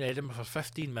drove around Edinburgh for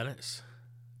 15 minutes.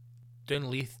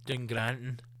 Down Leith, down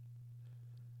Granton.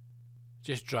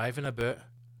 Just driving about,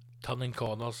 turning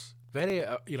corners. Very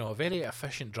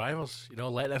efficient drivers,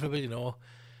 letting everybody know.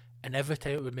 And every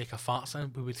time it would make a fart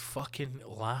sound, we would fucking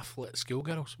laugh like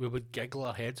schoolgirls. We would giggle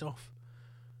our heads off.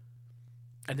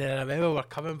 And then I remember we're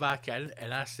coming back in,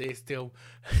 and I says to him,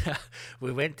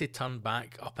 we went to turn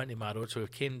back up into my road, so we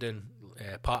came down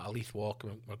part of Leith Walk,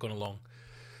 and we're going along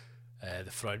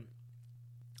the front.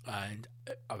 And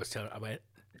I went,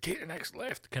 take the next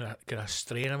left, kind of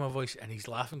strain in my voice, and he's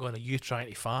laughing, going, are you trying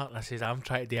to fart? And I says, I'm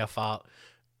trying to do a fart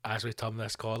as we turn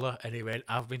this corner. And he went,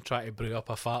 I've been trying to brew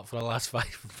up a fart for the last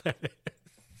 5 minutes.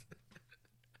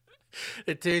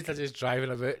 The two are just driving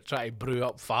about trying to brew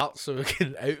up farts so we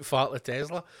can out fart the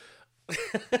Tesla.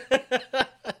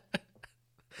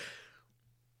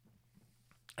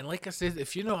 And like I said,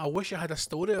 I wish I had a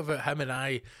story about him and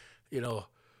I,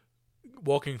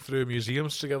 walking through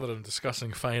museums together and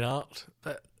discussing fine art.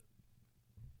 But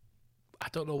I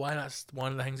don't know why that's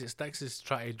one of the things that sticks, is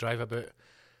trying to drive about,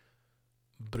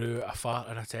 brew a fart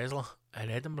in a Tesla in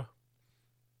Edinburgh.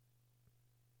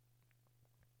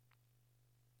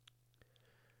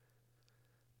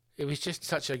 It was just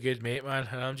such a good mate, man,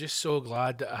 and I'm just so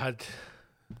glad that I had,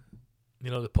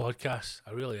 the podcast.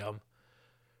 I really am.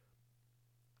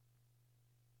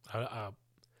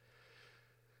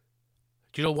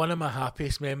 One of my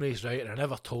happiest memories, right, and I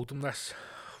never told him this.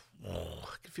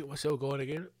 I can feel myself going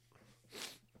again.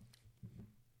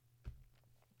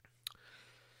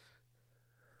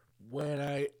 When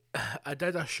I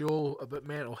did a show about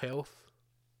mental health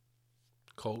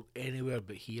called Anywhere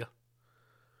But Here.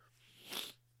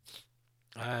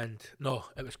 And no,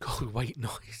 it was called White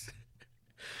Noise.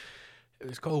 It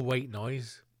was called White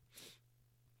Noise.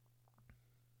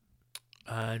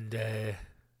 And I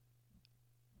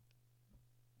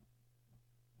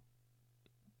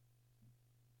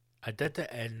did it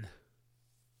in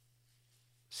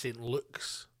St.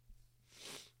 Luke's.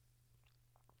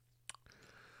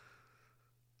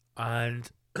 And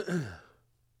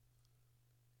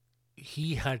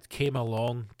he had came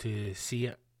along to see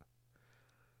it.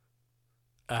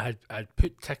 I'd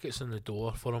put tickets on the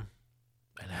door for him,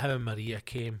 and him and Maria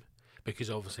came, because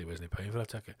obviously he wasn't paying for a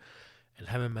ticket, and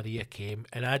him and Maria came,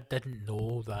 and I didn't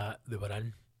know that they were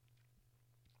in.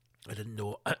 I didn't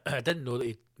know that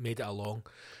he made it along,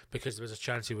 because there was a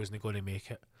chance he wasn't going to make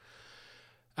it.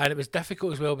 And it was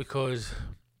difficult as well, because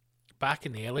back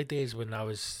in the early days when I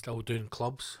was still doing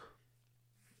clubs,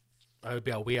 I would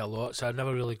be away a lot, so I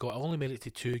never really I only made it to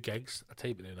 2 gigs. I'll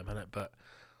type it in a minute, but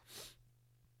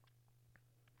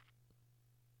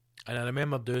and I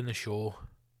remember doing the show,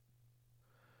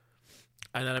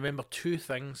 and I remember 2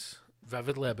 things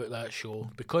vividly about that show,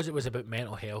 because it was about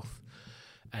mental health,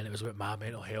 and it was about my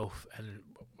mental health, and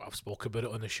I've spoken about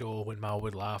it on the show when Mal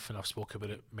would laugh, and I've spoken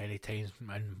about it many times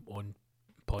on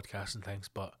podcasts and things,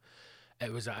 but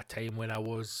it was at a time when I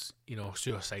was,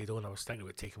 suicidal, and I was thinking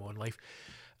about taking my own life.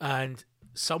 And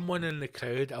someone in the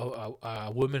crowd,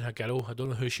 a woman, a girl, I don't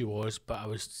know who she was, but I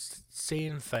was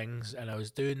saying things, and I was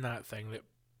doing that thing that,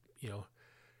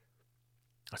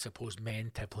 I suppose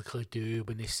men typically do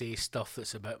when they say stuff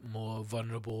that's a bit more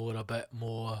vulnerable or a bit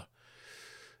more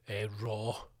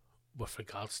raw. with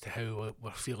regards to how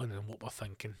we're feeling and what we're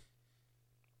thinking.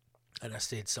 And I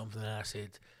said something, and I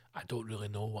said, I don't really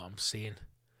know what I'm saying.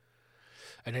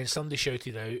 And then somebody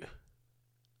shouted out,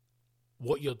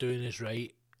 what you're doing is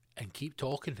right, and keep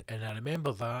talking. And I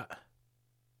remember that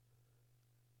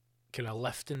kind of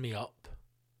lifting me up.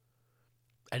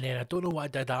 And then I don't know what I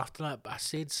did after that, but I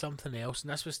said something else,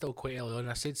 and this was still quite early on.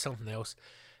 I said something else,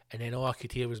 and then all I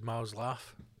could hear was Miles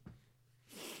laugh.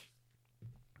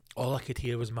 All I could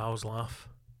hear was Miles laugh.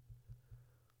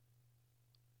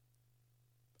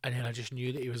 And then I just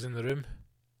knew that he was in the room.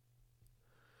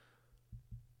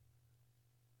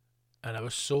 And I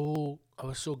was so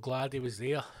glad he was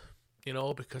there,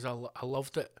 because I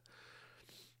loved it.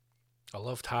 I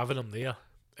loved having him there.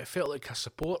 It felt like a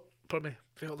support for me. It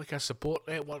felt like a support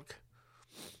network.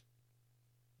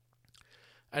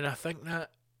 And I think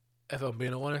that, if I'm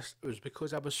being honest, it was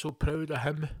because I was so proud of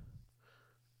him.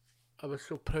 I was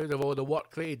so proud of all the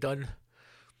work that he'd done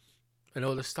and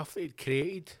all the stuff that he'd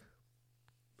created.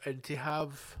 And to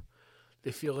have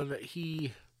the feeling that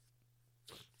he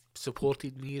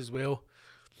supported me as well,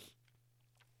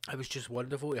 it was just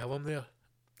wonderful to have him there.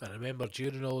 And I remember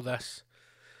during all this,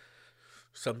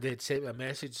 somebody had sent me a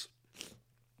message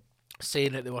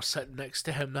saying that they were sitting next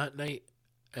to him that night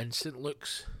in St.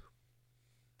 Luke's,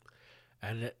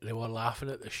 and that they were laughing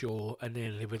at the show, and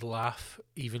then they would laugh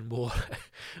even more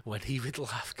when he would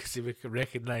laugh, because they would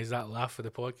recognise that laugh for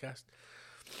the podcast.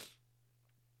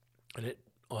 And it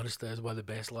honestly is one of the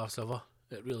best laughs ever.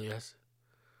 It really is.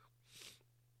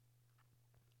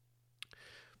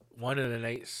 One of the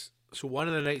nights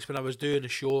when I was doing the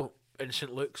show in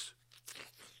St. Luke's,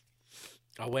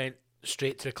 I went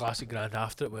straight to the Classic Grand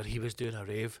after it, where he was doing a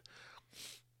rave,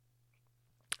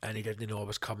 and he didn't know I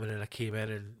was coming, and I came in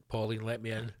and Pauline let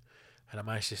me in, and I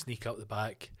managed to sneak out the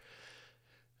back,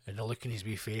 and the look in his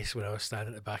wee face when I was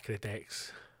standing at the back of the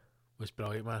decks was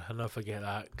brilliant, man. I'll never forget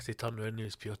that, because he turned around and he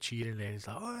was pure cheering, and then he's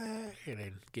like, oh, and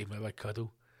then gave me a big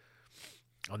cuddle.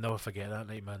 I'll never forget that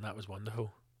night, man. That was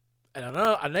wonderful. And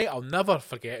another a night I'll never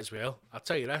forget as well, I'll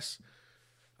tell you this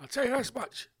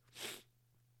much.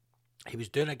 He was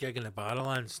doing a gig in the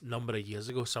Barrowlands a number of years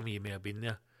ago. Some of you may have been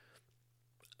there.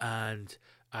 And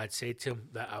I'd said to him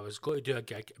that I was going to do a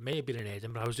gig. It may have been in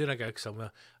Edinburgh. I was doing a gig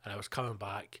somewhere, and I was coming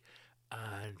back,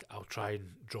 and I'll try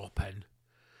and drop in.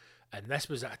 And this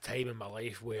was at a time in my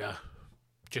life where,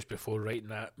 just before writing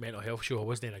that mental health show, I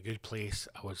wasn't in a good place.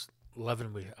 I was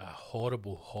living with a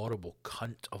horrible, horrible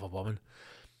cunt of a woman.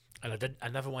 And I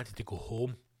never wanted to go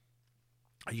home.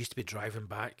 I used to be driving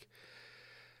back.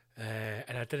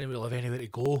 And I didn't really have anywhere to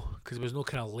go, because there was no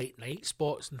kind of late night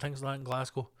spots and things like that in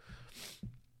Glasgow.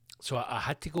 So I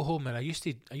had to go home, and I used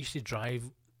to drive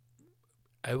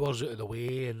hours out of the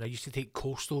way, and I used to take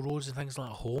coastal roads and things like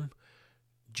that home,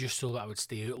 just so that I would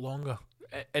stay out longer.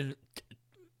 And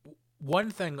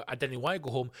one thing, I didn't want to go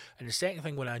home, and the second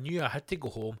thing, when I knew I had to go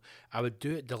home, I would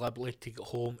do it deliberately to get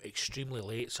home extremely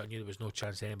late, so I knew there was no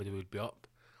chance anybody would be up.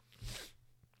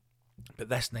 But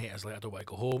this night I was like, I don't want to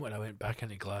go home, and I went back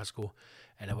into Glasgow,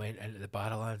 and I went into the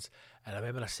Barrowlands, and I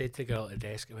remember I said to the girl at the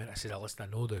desk, I said, listen,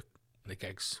 I know the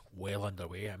gig's well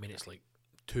underway. I mean, it's like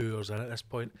 2 hours in at this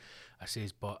point. I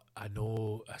says, but I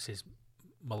know, I says,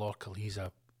 Mallorca, he's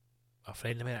a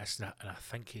friend of mine, and I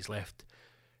think he's left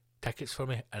tickets for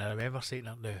me. And I remember saying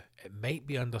that, now, it might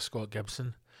be under Scott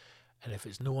Gibson, and if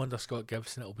it's no under Scott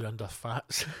Gibson, it'll be under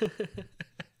Fats.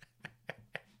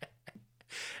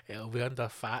 It'll be under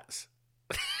Fats.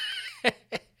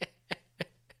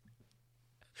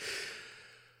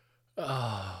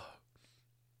 Oh.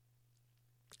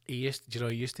 He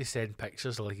used to send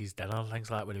pictures of like his dinner and things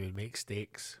like that when he would make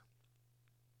steaks.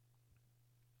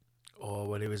 Or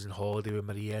when he was in holiday with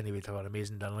Maria and he would have an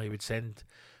amazing dinner, he would send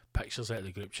pictures out of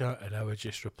the group chat, and I would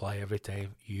just reply every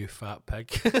time, "You fat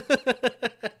pig."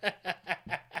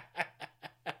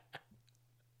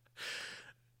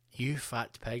 You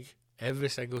fat pig. Every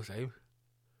single time.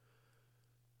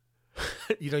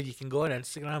 You can go on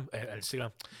Instagram,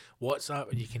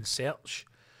 WhatsApp, and you can search.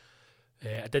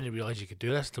 I didn't realise you could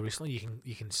do this till recently.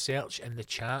 You can search in the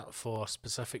chat for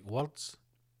specific words.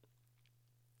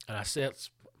 And I searched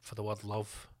for the word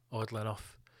love, oddly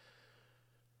enough,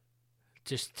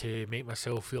 just to make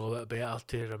myself feel a bit better,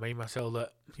 to remind myself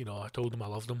that, I told them I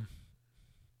loved them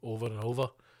over and over.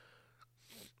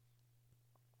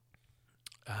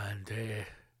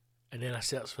 And then I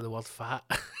searched for the word fat.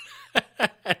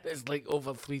 It's like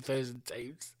over 3,000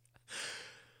 times.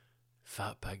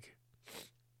 Fat pig.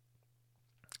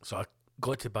 So I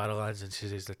got to Barrowlands and she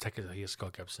says, the tickets are here,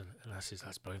 Scott Gibson. And I says,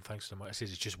 that's brilliant, thanks so much. I says,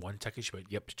 it's just one ticket. She went,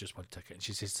 yep, it's just one ticket. And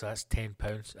she says, so that's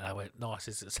 £10. And I went, no, I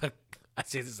says,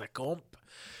 it's a comp.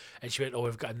 And she went, oh,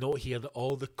 we've got a note here that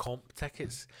all the comp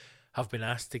tickets have been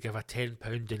asked to give a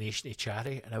 £10 donation to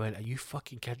charity. And I went, are you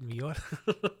fucking kidding me on?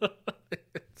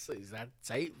 So is that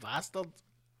tight bastard?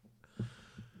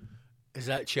 Is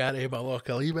that charity my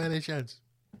local by any chance?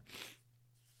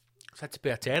 So I had to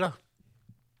pay a tenner.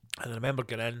 And I remember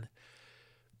getting in,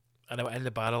 and I went in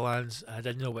the Barrowlands, and I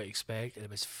didn't know what to expect, and it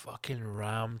was fucking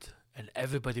rammed, and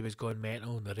everybody was going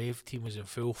mental, and the rave team was in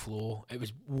full flow. It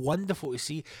was wonderful to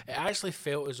see. It actually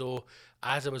felt as though,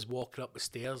 as I was walking up the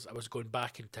stairs, I was going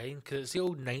back in time, because it's the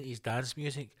old 90s dance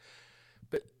music,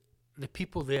 but the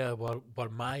people there were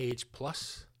my age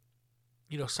plus.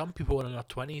 You know, some people were in their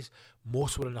 20s,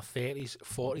 most were in their 30s,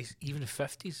 40s, even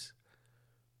 50s.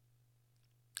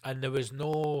 And there was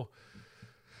no,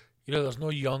 there's no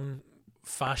young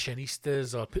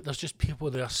fashionistas, or there's just people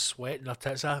there sweating their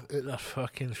tits out their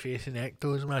fucking face and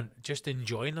ectos, man, just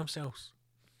enjoying themselves.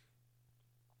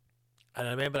 And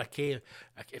I remember I came,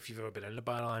 if you've ever been in the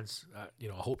Barrowlands, I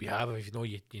hope you have. If you know,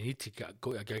 you need to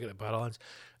go to a gig at the Barrowlands.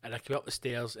 And I came up the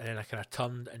stairs, and then I kind of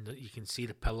turned, and you can see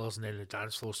the pillars, and then the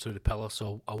dance floors through the pillars.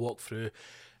 So I walk through,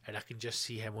 and I can just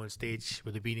see him on stage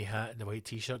with the beanie hat and the white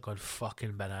t-shirt, going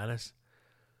fucking bananas,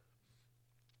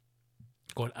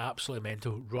 going absolutely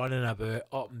mental, running about,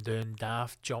 up and down,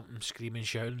 daft, jumping, screaming,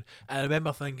 shouting. And I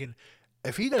remember thinking,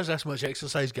 if he does this much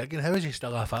exercise gigging, how is he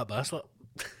still a fat bastard?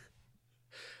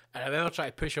 And I remember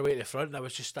trying to push away to the front, and I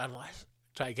was just standing like,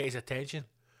 trying to get his attention.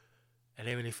 And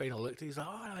then when he finally looked at me, he's like,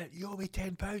 oh, I went, you owe me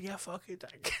 £10, you fucking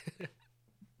dick.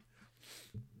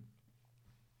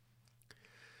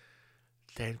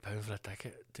 £10 for a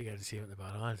ticket to get and see him at the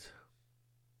Barrowlands.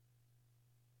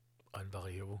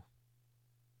 Unbelievable.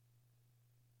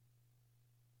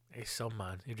 He's some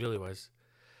man, he really was.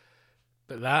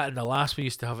 But that and the last we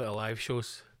used to have at the live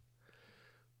shows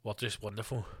were just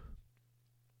wonderful.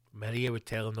 Maria would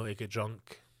tell him not to get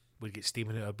drunk. We'd get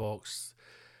steaming out of a box.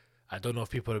 I don't know if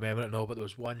people remember it or not, but there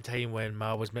was one time when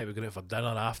Ma was meant to be going out for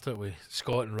dinner after with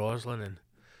Scott and Roslyn, and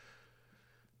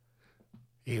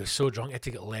he was so drunk he had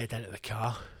to get led into the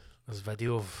car. There's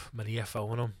video of Maria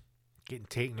filming him getting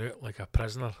taken out like a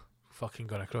prisoner, fucking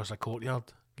going across a courtyard,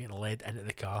 getting led into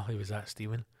the car. He was that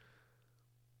steaming.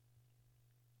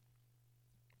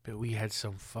 But we had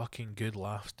some fucking good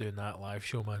laughs doing that live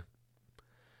show, man.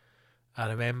 I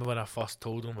remember when I first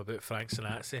told him about Frank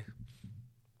Sinatra,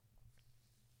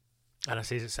 and I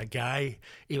says, it's a guy.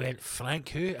 He went, Frank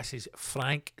who? I says,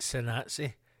 Frank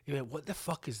Sinatra. He went, what the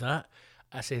fuck is that?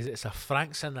 I says, it's a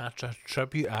Frank Sinatra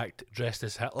tribute act dressed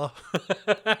as Hitler.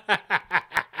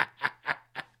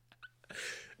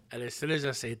 And as soon as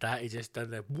I said that, he just done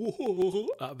the whoa,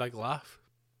 that big laugh.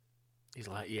 He's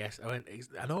like, yes. I went,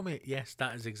 I know, mate. Yes,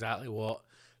 that is exactly what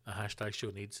a hashtag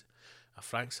show needs. A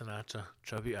Frank Sinatra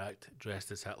tribute act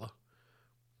dressed as Hitler.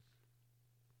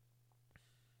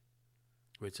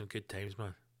 We had some good times,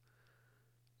 man.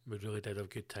 We really did have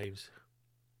good times.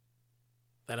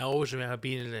 And I always remember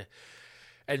being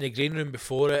in the green room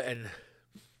before it and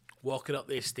walking up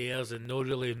the stairs and not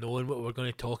really knowing what we were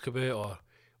going to talk about or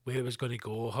where it was going to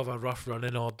go, have a rough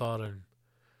running order,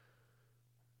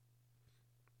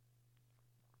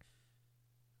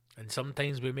 and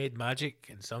sometimes we made magic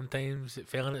and sometimes it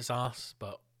fell in its arse,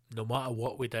 but no matter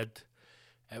what we did,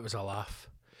 it was a laugh.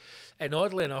 And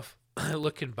oddly enough,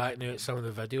 looking back now at some of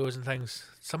the videos and things,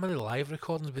 some of the live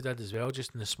recordings we did as well,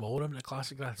 just in the small room in the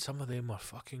Classic Grand, some of them were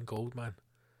fucking gold, man.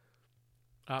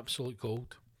 Absolute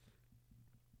gold.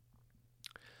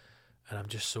 And I'm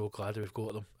just so glad we've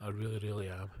got them. I really, really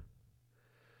am.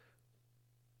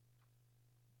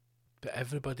 But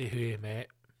everybody who you met,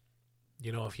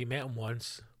 if you met him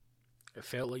once, it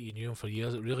felt like you knew him for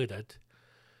years. It really did.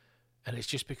 And it's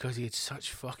just because he had such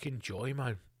fucking joy,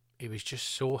 man. He was just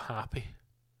so happy.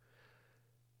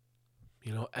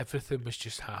 Everything was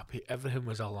just happy. Everything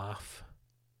was a laugh.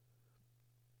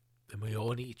 And we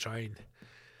all need to try and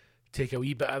take a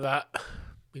wee bit of that.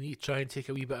 We need to try and take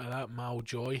a wee bit of that mild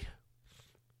joy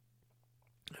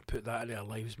and put that into our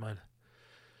lives, man.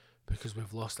 Because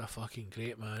we've lost a fucking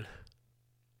great man.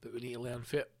 But we need to learn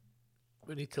from it.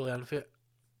 We need to learn from it.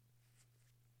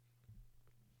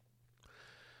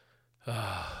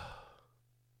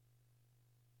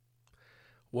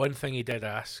 One thing he did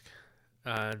ask,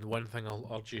 and one thing I'll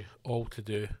urge you all to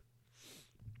do,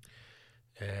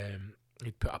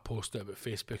 he put a post out about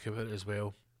Facebook about it as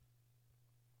well,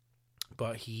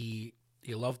 but he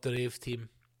loved the rave team,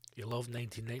 he loved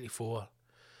 1994,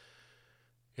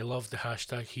 he loved the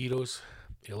hashtag heroes,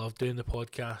 he loved doing the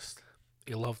podcast,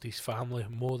 He loved his family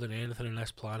more than anything on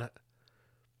this planet.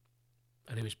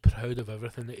 And he was proud of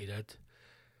everything that he did.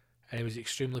 And he was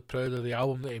extremely proud of the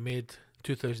album that he made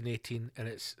 2018, and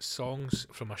it's songs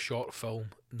from a short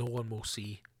film no one will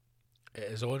see. It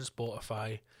is on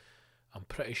Spotify. I'm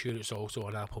pretty sure it's also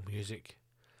on Apple Music.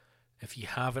 If you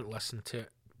haven't listened to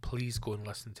it, please go and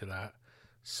listen to that.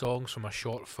 Songs from a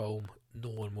short film no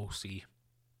one will see.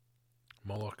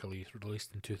 Muller Khalif,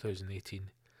 released in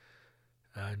 2018.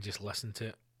 And just listen to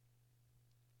it.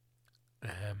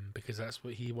 Because that's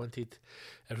what he wanted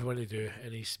everyone to do.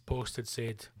 And his post had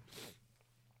said,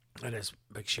 and as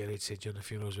Big Sherry had said during the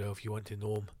funeral as well, if you want to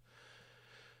know him,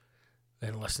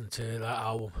 then listen to that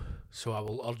album. So I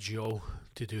will urge you all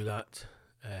to do that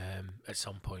at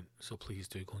some point. So please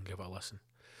do go and give it a listen.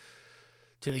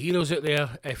 To the heroes out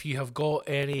there, if you have got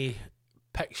any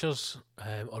pictures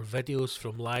or videos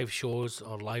from live shows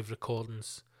or live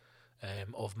recordings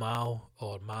of Mal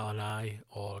or Mal and I,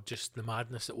 or just the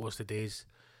madness that was the days,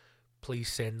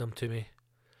 please send them to me.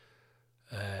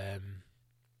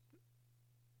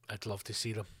 I'd love to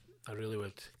see them. I really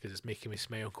would, because it's making me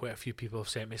smile. Quite a few people have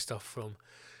sent me stuff from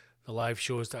the live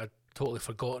shows that I'd totally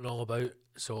forgotten all about.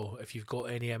 So if you've got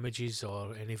any images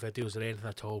or any videos or anything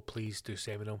at all, please do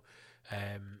send me them.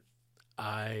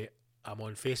 I am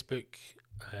on Facebook,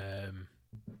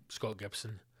 Scott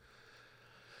Gibson,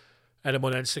 and I'm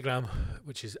on Instagram,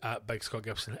 which is at Big Scott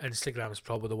Gibson. Instagram is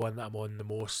probably the one that I'm on the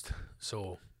most.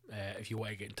 So if you want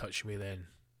to get in touch with me, then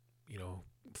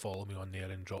follow me on there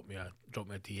and drop me a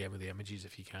DM with the images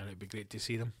if you can. It'd be great to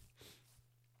see them.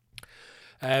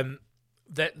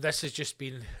 This has just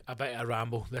been a bit of a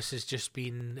ramble. This has just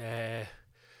been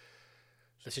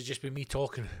me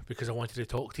talking because I wanted to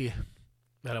talk to you,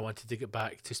 and I wanted to get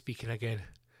back to speaking again.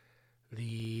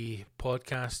 The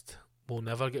podcast will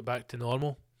never get back to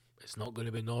normal. It's not going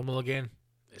to be normal again.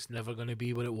 It's never going to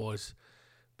be what it was,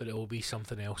 but it will be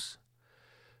something else,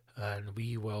 and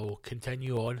we will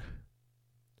continue on.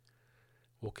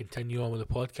 We'll continue on with the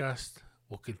podcast.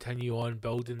 We'll continue on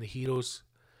building the heroes.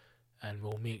 And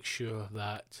we'll make sure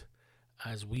that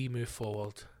as we move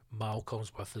forward, Mal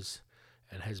comes with us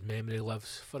and his memory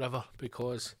lives forever.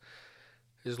 Because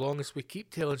as long as we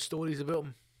keep telling stories about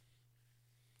him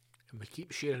and we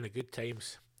keep sharing the good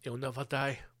times, he'll never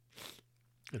die.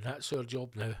 And that's our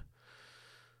job now.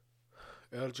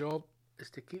 Our job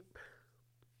is to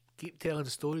keep telling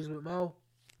stories about Mal.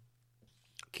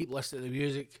 Keep listening to the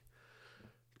music.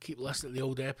 Keep listening to the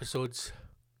old episodes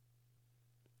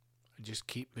and just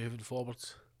keep moving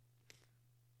forwards.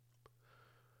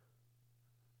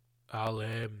 I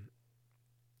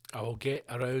will get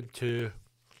around to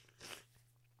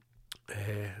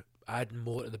adding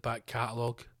more to the back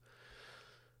catalogue.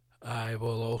 I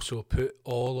will also put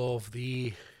all of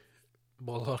the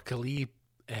Muller Khalif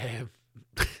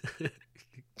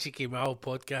Cheeky Mal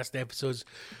podcast episodes,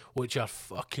 which are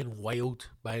fucking wild,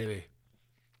 by the way.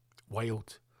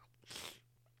 Wild.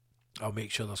 I'll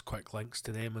make sure there's quick links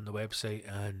to them on the website,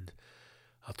 and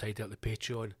I'll tidy up the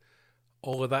Patreon.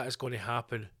 All of that is going to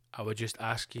happen. I would just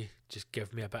ask you, just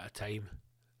give me a bit of time,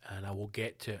 and I will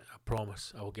get to it. I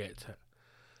promise I will get to it.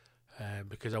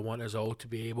 Because I want us all to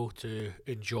be able to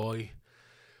enjoy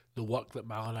the work that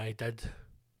Mal and I did,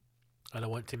 and I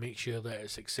want to make sure that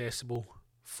it's accessible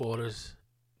for us,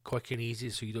 quick and easy,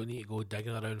 so you don't need to go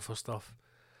digging around for stuff.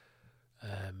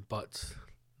 But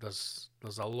there's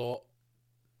a lot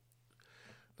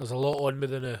on me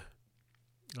now,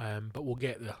 but we'll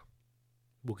get there.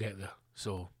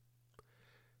 So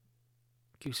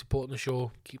keep supporting the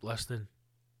show, keep listening.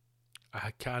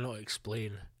 I cannot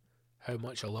explain how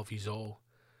much I love you all,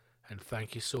 and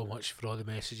thank you so much for all the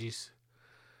messages.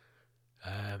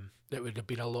 It would have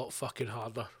been a lot fucking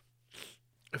harder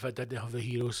if I didn't have the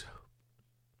heroes.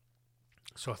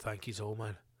 So thank you all,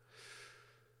 man.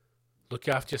 Look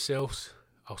after yourselves.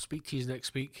 I'll speak to you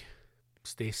next week.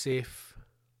 Stay safe.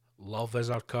 Love is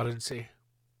our currency.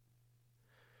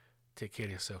 Take care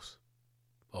of yourselves.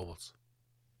 Always.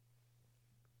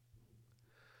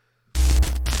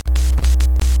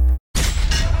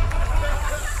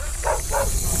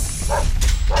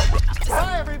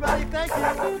 Bye, everybody. Thank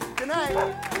you. Good night.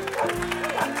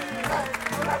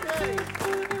 Okay.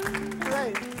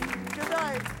 Great. Good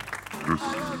night. I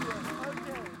love you.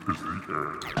 Okay.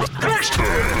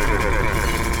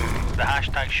 The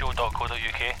HashTag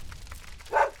show.co.uk